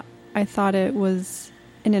 Yeah. I thought it was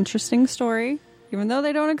an interesting story, even though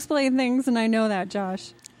they don't explain things, and I know that,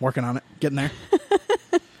 Josh. Working on it. Getting there.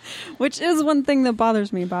 Which is one thing that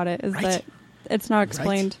bothers me about it, is Right. that it's not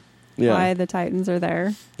explained Yeah. why the Titans are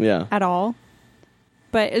there Yeah. at all.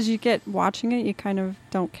 But as you get watching it, you kind of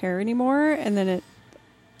don't care anymore, and then It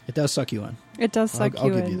does suck you in. it does suck I'll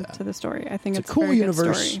you give you that. into the story. I think It's it's a cool a very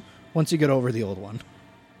universe good story. once you get over the old one.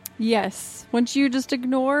 Yes. Once you just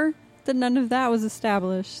ignore that none of that was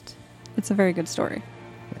established, it's a very good story.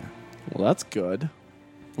 Well, that's good.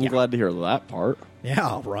 I'm Yeah. glad to hear that part. Yeah,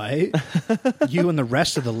 all right. You and the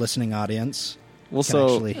rest of the listening audience Well, can so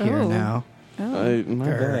actually hear Oh. now. Oh. my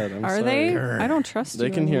Grr. bad. I'm Are sorry. they? Grr. I don't trust They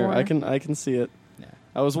you can hear. anymore. I can see it. Yeah.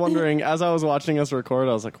 I was wondering as I was watching us record.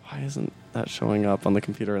 I was like, why isn't that showing up on the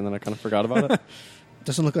computer? And then I kind of forgot about it.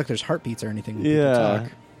 Doesn't look like there's heartbeats or anything when people Yeah.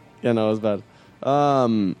 talk. Yeah, no, it was bad.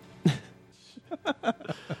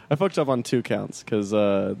 I fucked up on 2 counts because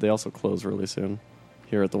they also close really soon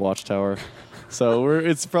here at the Watchtower. So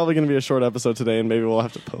it's probably going to be a short episode today, and maybe we'll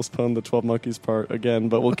have to postpone the 12 Monkeys part again.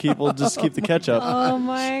 But we'll just keep the catch up. Oh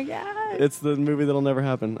my god. It's the movie that'll never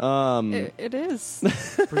happen. It is.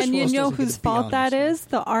 Bruce And you Willis know doesn't get whose to be fault on that this is?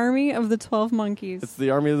 The Army of the 12 Monkeys. It's the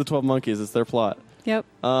Army of the 12 Monkeys. It's their plot. Yep.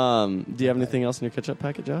 Do you have anything else in your catch up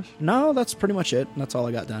packet, Josh? No, that's pretty much it. That's all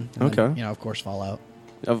I got done. And then, Okay. of course, Fallout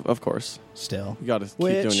Of course. still. You got to keep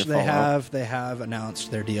doing Which your they Fallout. have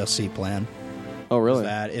announced their DLC plan. Oh, really?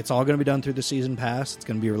 That it's all going to be done through the season pass. It's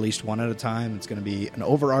going to be released one at a time. It's going to be an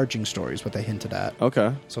overarching story is what they hinted at.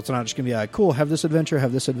 Okay. So it's not just going to be like, cool, have this adventure,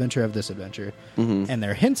 have this adventure, have this adventure. Mm-hmm. And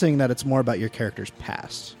they're hinting that it's more about your character's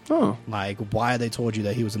past. Oh. Like why they told you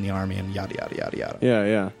that he was in the army and yada, yada, yada, yada.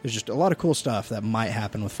 Yeah. There's just a lot of cool stuff that might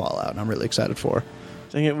happen with Fallout, and I'm really excited for.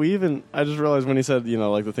 Dang it, I just realized when he said,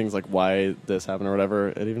 like the things like why this happened or whatever,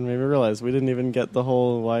 it even made me realize we didn't even get the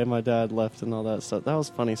whole why my dad left and all that stuff. That was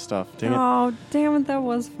funny stuff. Dang it. Oh, damn it, that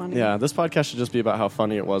was funny. Yeah, this podcast should just be about how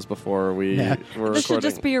funny it was before we Yeah. were This should recording.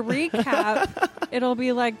 just be a recap. It'll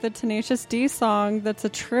be like the Tenacious D song that's a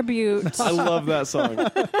tribute. I love that song.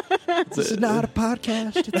 This is not a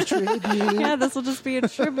podcast, it's a tribute. Yeah, this will just be a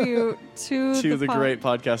tribute to to the pod- great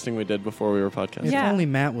podcasting we did before we were podcasting. If Yeah. only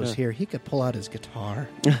Matt was here, he could pull out his guitar.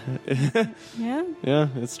 guitar. Yeah. Yeah,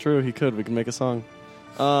 it's true. He could. We can make a song.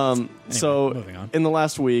 So moving on. in the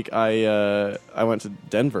last week, I went to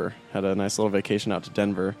Denver. Had a nice little vacation out to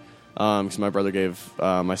Denver because my brother gave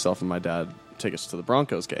myself and my dad tickets to the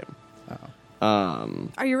Broncos game.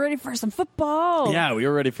 Are you ready for some football? Yeah, we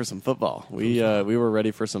were ready for some football. We were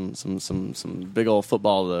ready for some big old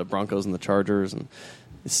football. The Broncos and the Chargers, and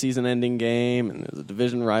the season-ending game, and the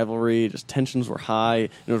division rivalry. Just tensions were high. And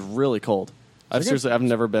it was really cold. I've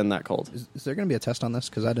never been that cold. Is there going to be a test on this?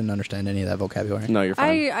 Because I didn't understand any of that vocabulary. No, you're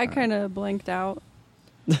fine. I kind of blanked out.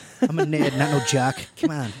 I'm a nerd, not no jock.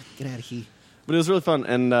 Come on, get out of here. But it was really fun.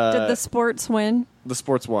 And Did the sports win? the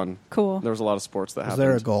sports won. Cool. There was a lot of sports that Is happened.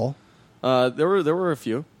 there a goal? There were a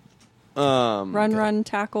few. Run,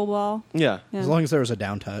 tackle, ball. Yeah. Yeah. As long as there was a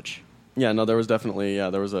down touch. Yeah, no, there was definitely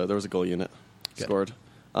there was a goal unit Good. scored.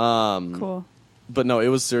 Cool. But no, it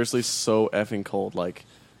was seriously so effing cold. Like,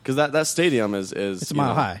 because that stadium is It's a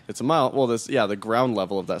mile high. It's a mile. Well, the ground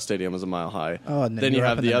level of that stadium is a mile high. Oh, and then you you were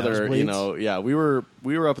have up in the the other. nosebleeds? Yeah, we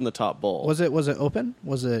were up in the top bowl. Was it open?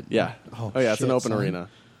 Was it? Yeah. Oh, yeah, it's an shit, open son. arena.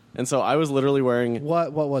 And so I was literally wearing.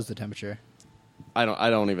 What was the temperature? I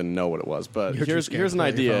don't even know what it was, but You're too here's scared an to play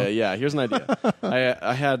your idea. phone. Yeah, here's an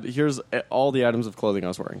idea. Here's all the items of clothing I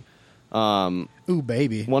was wearing. Ooh,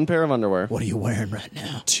 baby. One pair of underwear. What are you wearing right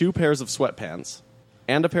now? 2 pairs of sweatpants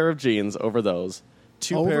and a pair of jeans over those.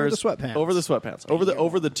 2 Over pairs the sweatpants. Over the sweatpants. Over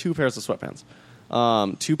the 2 pairs of sweatpants.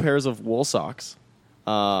 2 pairs of wool socks,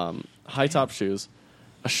 high top shoes,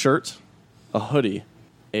 a shirt, a hoodie,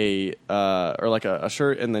 a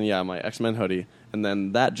shirt, and then my X-Men hoodie, and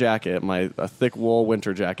then that jacket, a thick wool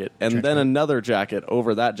winter jacket, and Trench then coat. another jacket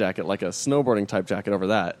over that jacket, like a snowboarding type jacket over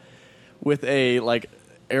that, with a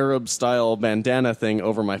Arab style bandana thing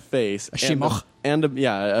over my face, A shimoch. and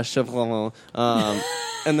a chevron,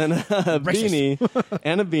 and then a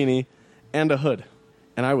beanie and a hood,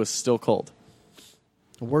 and I was still cold.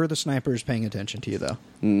 Were the snipers paying attention to you though?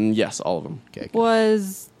 Yes, all of them. Okay. good.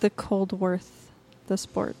 Was the cold worth the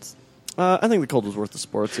sports? I think the cold was worth the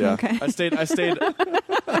sports. Yeah, Okay. I stayed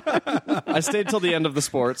till the end of the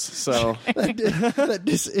sports. So that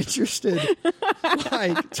disinterested,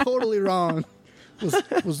 totally wrong.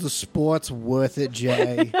 Was the sports worth it,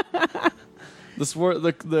 Jay? the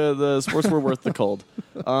sports were worth the cold.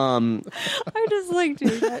 I just like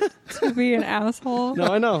doing that to be an asshole. No,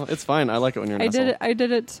 I know it's fine. I like it when you're an asshole. I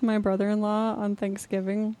did it to my brother-in-law on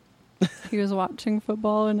Thanksgiving. He was watching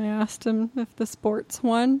football, and I asked him if the sports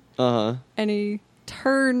won. And he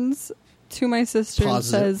turns to my sister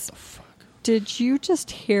Pauses and it. says, "Did you just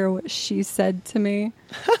hear what she said to me?"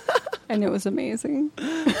 And it was amazing.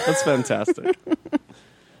 That's fantastic.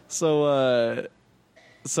 So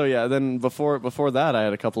yeah. Then before that, I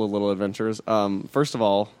had a couple of little adventures. First of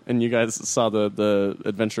all, and you guys saw the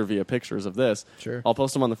adventure via pictures of this. Sure. I'll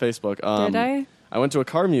post them on the Facebook. Did I? I went to a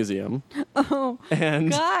car museum. Oh,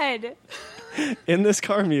 and God. in this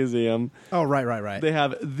car museum, Oh, right. they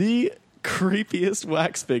have the creepiest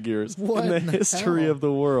wax figures What in the in the history hell? of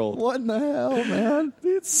the world. What in the hell, man?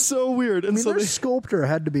 It's so weird. And I mean, so their they sculptor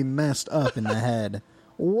had to be messed up in the head.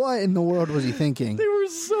 What in the world was he thinking? were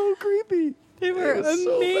so creepy. They were It was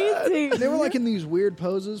so bad. amazing. They were like in these weird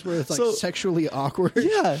poses where it's like So- sexually awkward.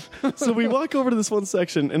 Yeah. So we walk over to this one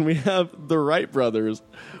section, and we have the Wright brothers.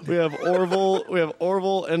 We have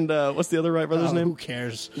Orville, and what's the other Wright brothers' Oh, who name?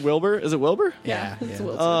 cares? Wilbur. Is it Wilbur? Yeah. It's yeah.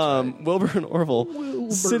 Wilson. Wilbur and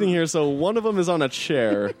Orville sitting here. So one of them is on a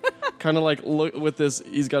chair, kind of like look with this.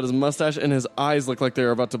 He's got his mustache, and his eyes look like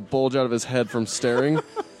they're about to bulge out of his head from staring.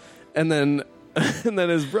 and then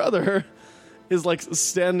his brother is like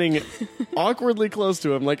standing awkwardly close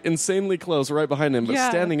to him, like insanely close, right behind him, but Yeah.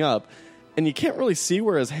 standing up, and you can't really see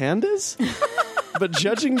where his hand is. But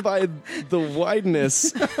judging by the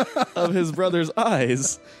wideness of his brother's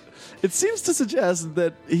eyes, it seems to suggest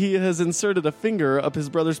that he has inserted a finger up his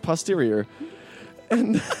brother's posterior.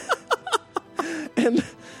 And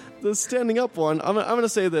the standing up one, I'm going to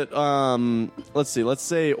say that, let's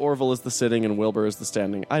say Orville is the sitting and Wilbur is the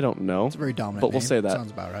standing. I don't know. It's a very dominant But we'll name. say that.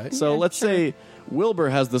 Sounds about right. So Yeah, let's sure. say Wilbur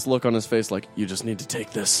has this look on his face like, you just need to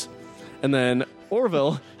take this. And then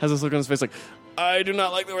Orville has this look on his face like, I do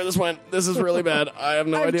not like the way this went. This is really bad. I have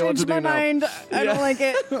no I've idea what to changed do my now. mind. I don't like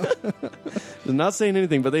it. They're not saying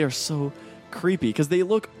anything, but they are so creepy because they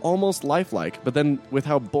look almost lifelike. But then with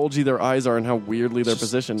how bulgy their eyes are and how weirdly they're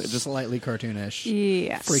positioned, it just slightly cartoonish.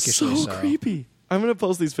 Yeah. Freakishly so creepy. I'm gonna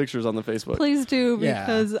post these pictures on the Facebook. Please do, Yeah.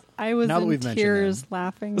 because I was Now that in we've mentioned tears them.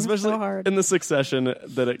 laughing Especially so hard. in the succession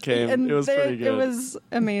that it came. And it was pretty good. It was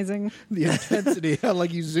amazing. The intensity, how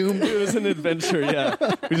like you zoomed. It was an adventure, yeah.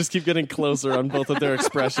 We just keep getting closer on both of their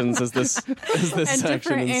expressions as this And section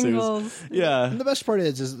different ensues. angles. Yeah. And the best part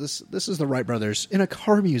is this is the Wright brothers in a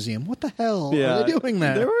car museum. What the hell Yeah. are they doing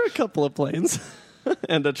there? There were a couple of planes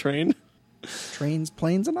and a train. Trains,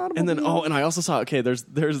 planes, and automobiles. And then and I also saw there's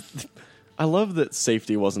I love that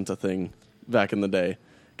safety wasn't a thing back in the day.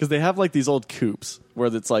 Because they have like these old coupes where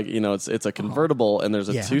it's like, it's a convertible and there's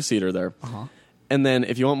a Yeah. 2-seater there. And then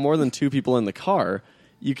if you want more than 2 people in the car,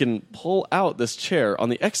 you can pull out this chair on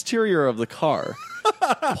the exterior of the car.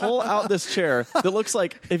 Pull out this chair that looks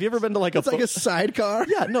like, have you ever been to like it's like a sidecar.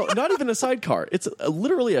 Yeah, no, not even a sidecar. It's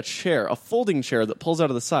literally a chair, a folding chair that pulls out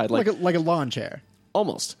of the side. like a lawn chair.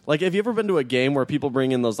 Almost. Like, have you ever been to a game where people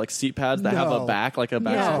bring in those like seat pads that have a No. back, like a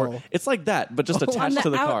back No. support? It's like that, but just On attached the to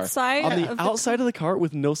the car. outside On the of the outside of the car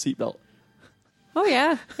with no seatbelt. Oh,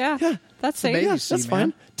 yeah. That's safe. baby Yeah, seat, that's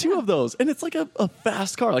man. fine. 2 of those, and it's like a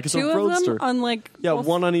fast car, like it's 2 a of roadster. them on like... Yeah, both-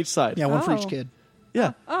 one on each side. Yeah, one for each Oh. kid.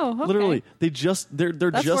 Yeah. Oh, okay. Literally, they're just.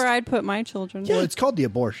 That's where I'd put my children. Well, it's called the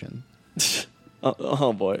abortion.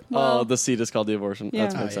 Oh boy. Well- The seat is called the abortion. Yeah.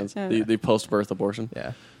 That makes Oh, yeah. sense. Yeah. The post-birth abortion.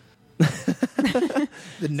 Yeah.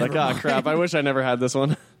 Like, crap! I wish I never had this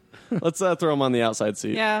one. Let's throw them on the outside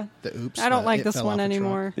seat. Yeah. The oops. I don't like it this fell one off the truck.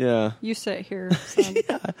 anymore. Yeah. You sit here, son.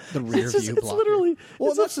 The rear It's, just, view it's blocker. literally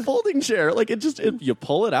Well, it's a that's the- folding chair. Like you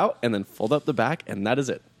pull it out and then fold up the back, and that is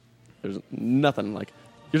it. There's nothing like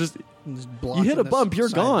you're just Just you blocking hit a the bump, you're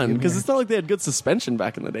side gone view because mirror. it's not like they had good suspension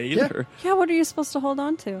back in the day either. Yeah, what are you supposed to hold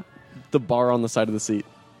on to? The bar on the side of the seat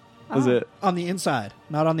is Oh. it? on the inside,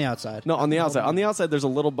 not on the outside. No, on the outside. On the outside, there's a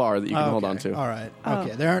little bar that you can hold on to. All right. Oh.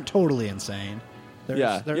 Okay. They aren't totally insane. There's-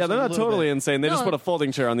 Yeah, there's yeah, a they're not little totally bit- insane. They just No. put a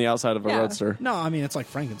folding chair on the outside of a Yeah. roadster. No, I mean it's like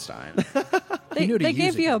Frankenstein. They, knew to they use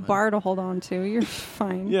gave it, you a man. bar to hold on to. You're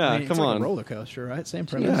fine. Yeah, I mean, come it's like on. a roller coaster, right? Same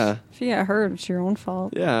premise. Yeah, If you get hurt, it's your own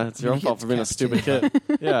fault. yeah, it's your own You fault get for being a stupid kid.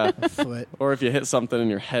 Yeah, Foot. or if you hit something and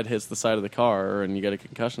your head hits the side of the car and you get a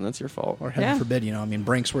concussion, that's your fault. Or heaven Yeah. forbid,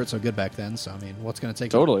 brakes weren't so good back then. So I mean, what's going to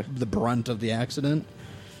take Totally. the brunt of the accident?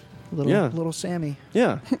 Yeah. Little Sammy.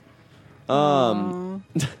 Yeah.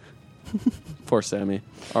 Poor Sammy.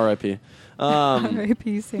 R.I.P.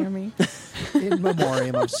 R.I.P. Sammy. In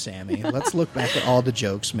memoriam of Sammy. Let's look back at all the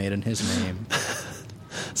jokes made in his name.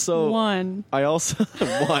 So One. I also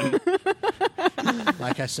one.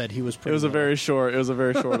 Like I said, he was pretty. It was a very short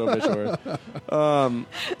obituary.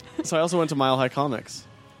 So I also went to Mile High Comics.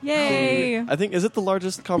 Yay. I think is it the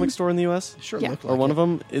largest comic store in the U.S. sure Yeah. looked or like one it. of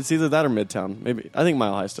them? It's either that or Midtown. Maybe I think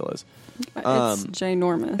Mile High still is. It's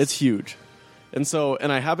ginormous. It's huge,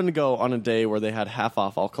 and I happened to go on a day where they had half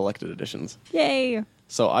off all collected editions. Yay.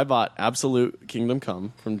 So I bought Absolute Kingdom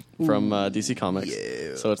Come from DC Comics.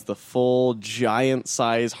 So it's the full giant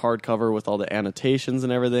size hardcover with all the annotations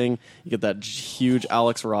and everything. You get that huge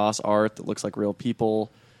Alex Ross art that looks like real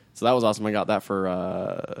people. So that was awesome. I got that for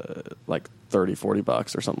like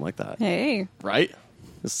 $30-$40 or something like that. Hey. Right?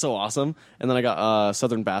 It's so awesome. And then I got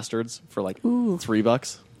Southern Bastards for like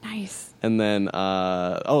 $3. Nice. And then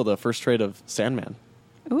the first trade of Sandman.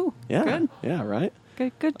 Ooh. Yeah. Good. Yeah, right?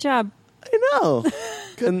 Good job. I know.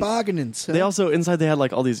 Good bargaining. Son. They also inside they had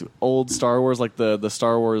like all these old Star Wars, like the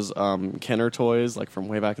Star Wars Kenner toys, like from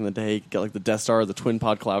way back in the day. You could get like the Death Star, the Twin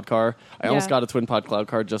Pod Cloud Car. I almost Yeah. got a Twin Pod Cloud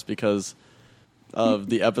Car just because of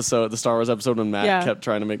the Star Wars episode when Matt Yeah. kept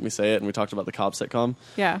trying to make me say it, and we talked about the cop sitcom.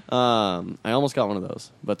 Yeah. I almost got one of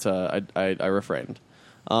those, but I refrained.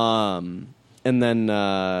 And then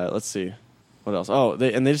let's see, what else? Oh,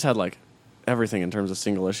 they just had like everything in terms of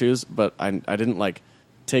single issues, but I didn't like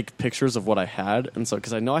take pictures of what I had, and so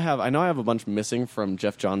because I know I have a bunch missing from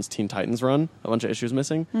Jeff Johns' Teen Titans run, a bunch of issues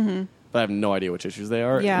missing, but I have no idea which issues they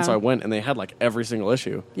are. Yeah. And so I went and they had like every single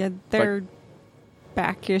issue. Yeah, their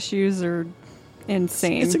back issues are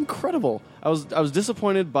insane. It's incredible. I was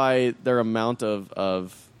disappointed by their amount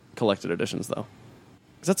of collected editions though,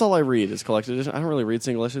 because that's all I read is collected edition. I don't really read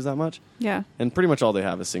single issues that much, Yeah. and pretty much all they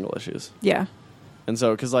have is single issues. Yeah. And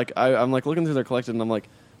so, because like I'm like looking through their collected, and I'm like,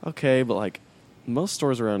 okay, but like most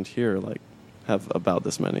stores around here like have about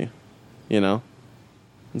this many, you know.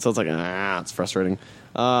 And so it's like it's frustrating.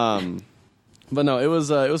 But no, it was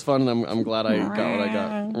fun, and I'm glad I got what I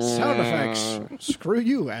got. Sound effects. Screw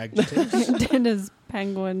you, adjectives. Did his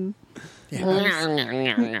penguin.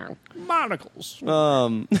 Monocles.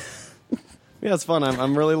 Yeah, it's fun.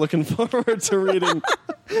 I'm really looking forward to reading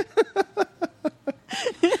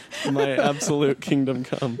my Absolute Kingdom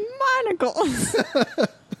Come. Monocles.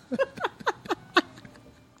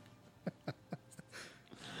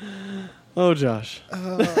 Oh, Josh.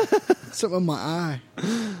 Something in my eye.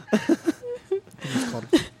 It's called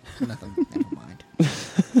nothing. Never mind.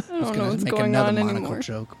 I don't know what's Make going another on Monaco anymore.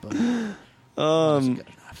 joke, but wasn't good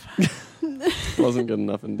enough. Wasn't good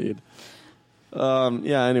enough indeed.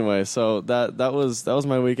 Yeah, anyway, so that was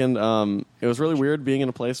my weekend. It was really weird being in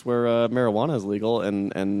a place where marijuana is legal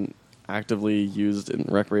and actively used in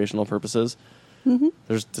recreational purposes. Mm-hmm.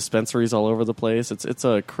 There's dispensaries all over the place. It's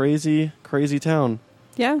a crazy town,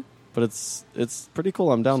 Yeah. but it's pretty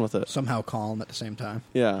cool. I'm down with it. Somehow calm at the same time.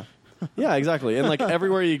 Yeah. Yeah, exactly. And like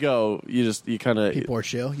everywhere you go, you kind of People are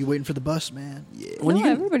chill. You waiting for the bus, man? Yeah. When you No,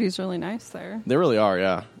 can- everybody's really nice there. they really are,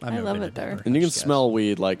 yeah. I've I never love been to it there. Denver. And you can Just guys. smell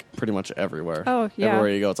weed like pretty much everywhere. Oh, yeah. Everywhere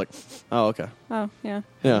you go, it's like, oh, okay. Oh, yeah.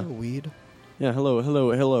 Yeah. Oh, weed. Yeah, hello,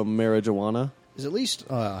 marijuana. Is at least.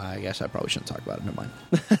 I guess I probably shouldn't talk about it. Never mind.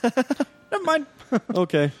 Never mind.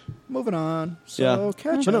 Okay. Moving on. So Yeah.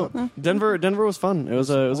 catch But up. no, Denver was fun. It was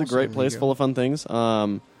a Also great place really full of fun things.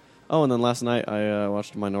 Oh, and then last night I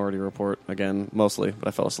watched Minority Report again, mostly, but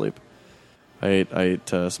I fell asleep. I ate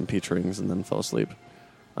some peach rings and then fell asleep.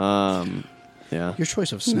 Yeah. Your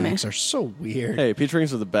choice of snacks are so weird. Hey, peach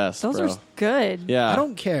rings are the best, Those bro. are good. Yeah. I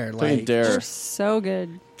don't care. Don't you Like dare. They're so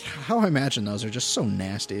good. how I imagine those are just so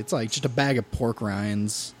nasty. It's like just a bag of pork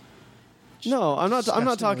rinds. No, I'm not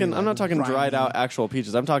talking Disgustingly, dried out grimy. actual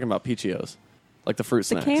peaches. I'm talking about Peachios. Like the fruit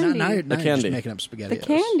snacks. candy. Now you're The just candy. making up spaghetti. The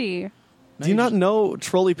candy. Do you not know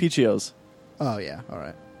Trolley Peachios? Oh yeah. All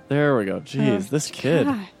right. There we go. Jeez, Oh, this kid.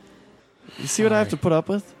 God. You see what I have to put up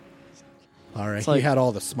with? All right. It's like- he had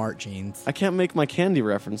all the smart genes. I can't make my candy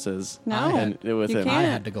references. No. And with You him. can't. I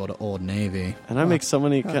had to go to Old Navy. And I make so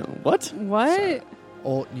many. What? What?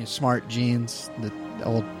 Old smart genes. The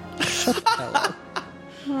old. Shut the hell up.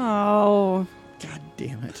 Oh. God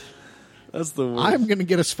damn it. That's the worst. I'm gonna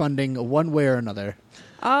get us funding one way or another.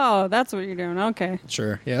 Oh, that's what you're doing. Okay.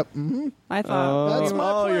 Sure. Yep. Mm-hmm. I thought That's my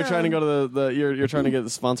Oh, you're plan. trying to go to the you're trying to get the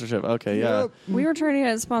sponsorship. Okay, yeah. we were trying to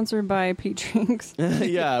get sponsored by Peach Rings.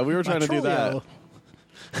 Yeah, we were trying to do that. Trolio.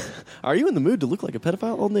 Are you in the mood to look like a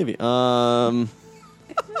pedophile, Old Navy?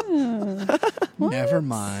 Never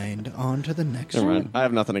mind. On to the next Never one. mind. I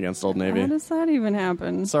have nothing against Old How Navy. does that even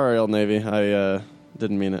happen? Sorry, Old Navy. I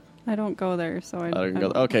didn't mean it. I don't go there, so I I didn't go.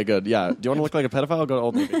 don't- Okay, good. Yeah. Do you want to look like a pedophile? Go to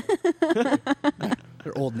Old Navy.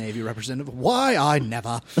 Your Old Navy representative. Why I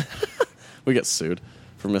never. We get sued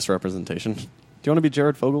for misrepresentation. Do you want to be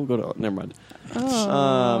Jared Fogle? Go to. Never mind.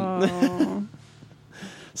 Oh.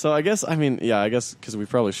 So I guess because we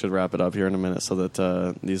probably should wrap it up here in a minute so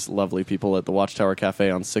that these lovely people at the Watchtower Cafe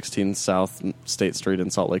on 16 South State Street in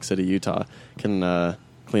Salt Lake City, Utah, can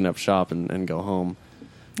clean up shop and go home.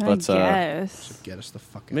 I But, guess. Get us the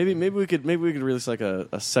fuck out. Maybe we could release like a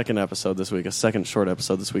second episode this week, a second short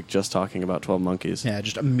episode this week, just talking about 12 Monkeys. Yeah,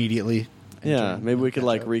 just immediately. Yeah, maybe we could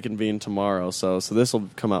like reconvene tomorrow. So this will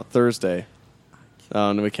come out Thursday.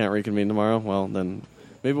 And we can't reconvene tomorrow. Well, then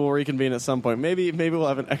maybe we'll reconvene at some point. Maybe we'll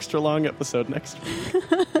have an extra long episode next week.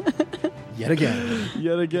 Yet again.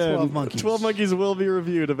 Yet again, 12 Monkeys. 12 Monkeys will be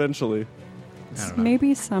reviewed eventually. I don't know.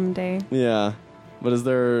 Maybe someday. Yeah. But is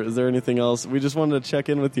there anything else? We just wanted to check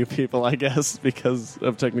in with you people, I guess, because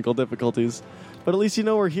of technical difficulties. But at least you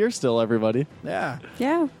know we're here still, everybody. Yeah.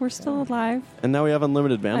 Yeah, we're still alive. And now we have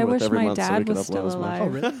unlimited bandwidth I wish every my month, so we dad can was upload still as much. Oh,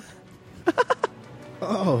 alive. really?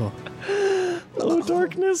 Oh. Hello,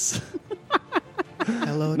 darkness.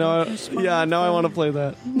 Hello. No, darkness, yeah, now I my want to play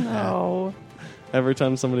that No. every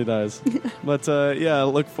time somebody dies. But yeah,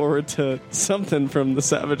 look forward to something from the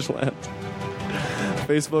Savage Land.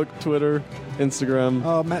 Facebook, Twitter, Instagram.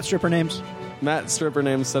 Oh, Matt Stripper names. Matt Stripper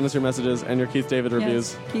names. Send us your messages and your Keith David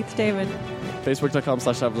reviews. Yes, Keith David.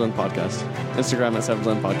 Facebook.com/SavageLandPodcast. Instagram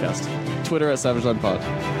 @SavageLandPodcast. Twitter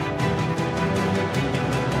 @SavageLandPod.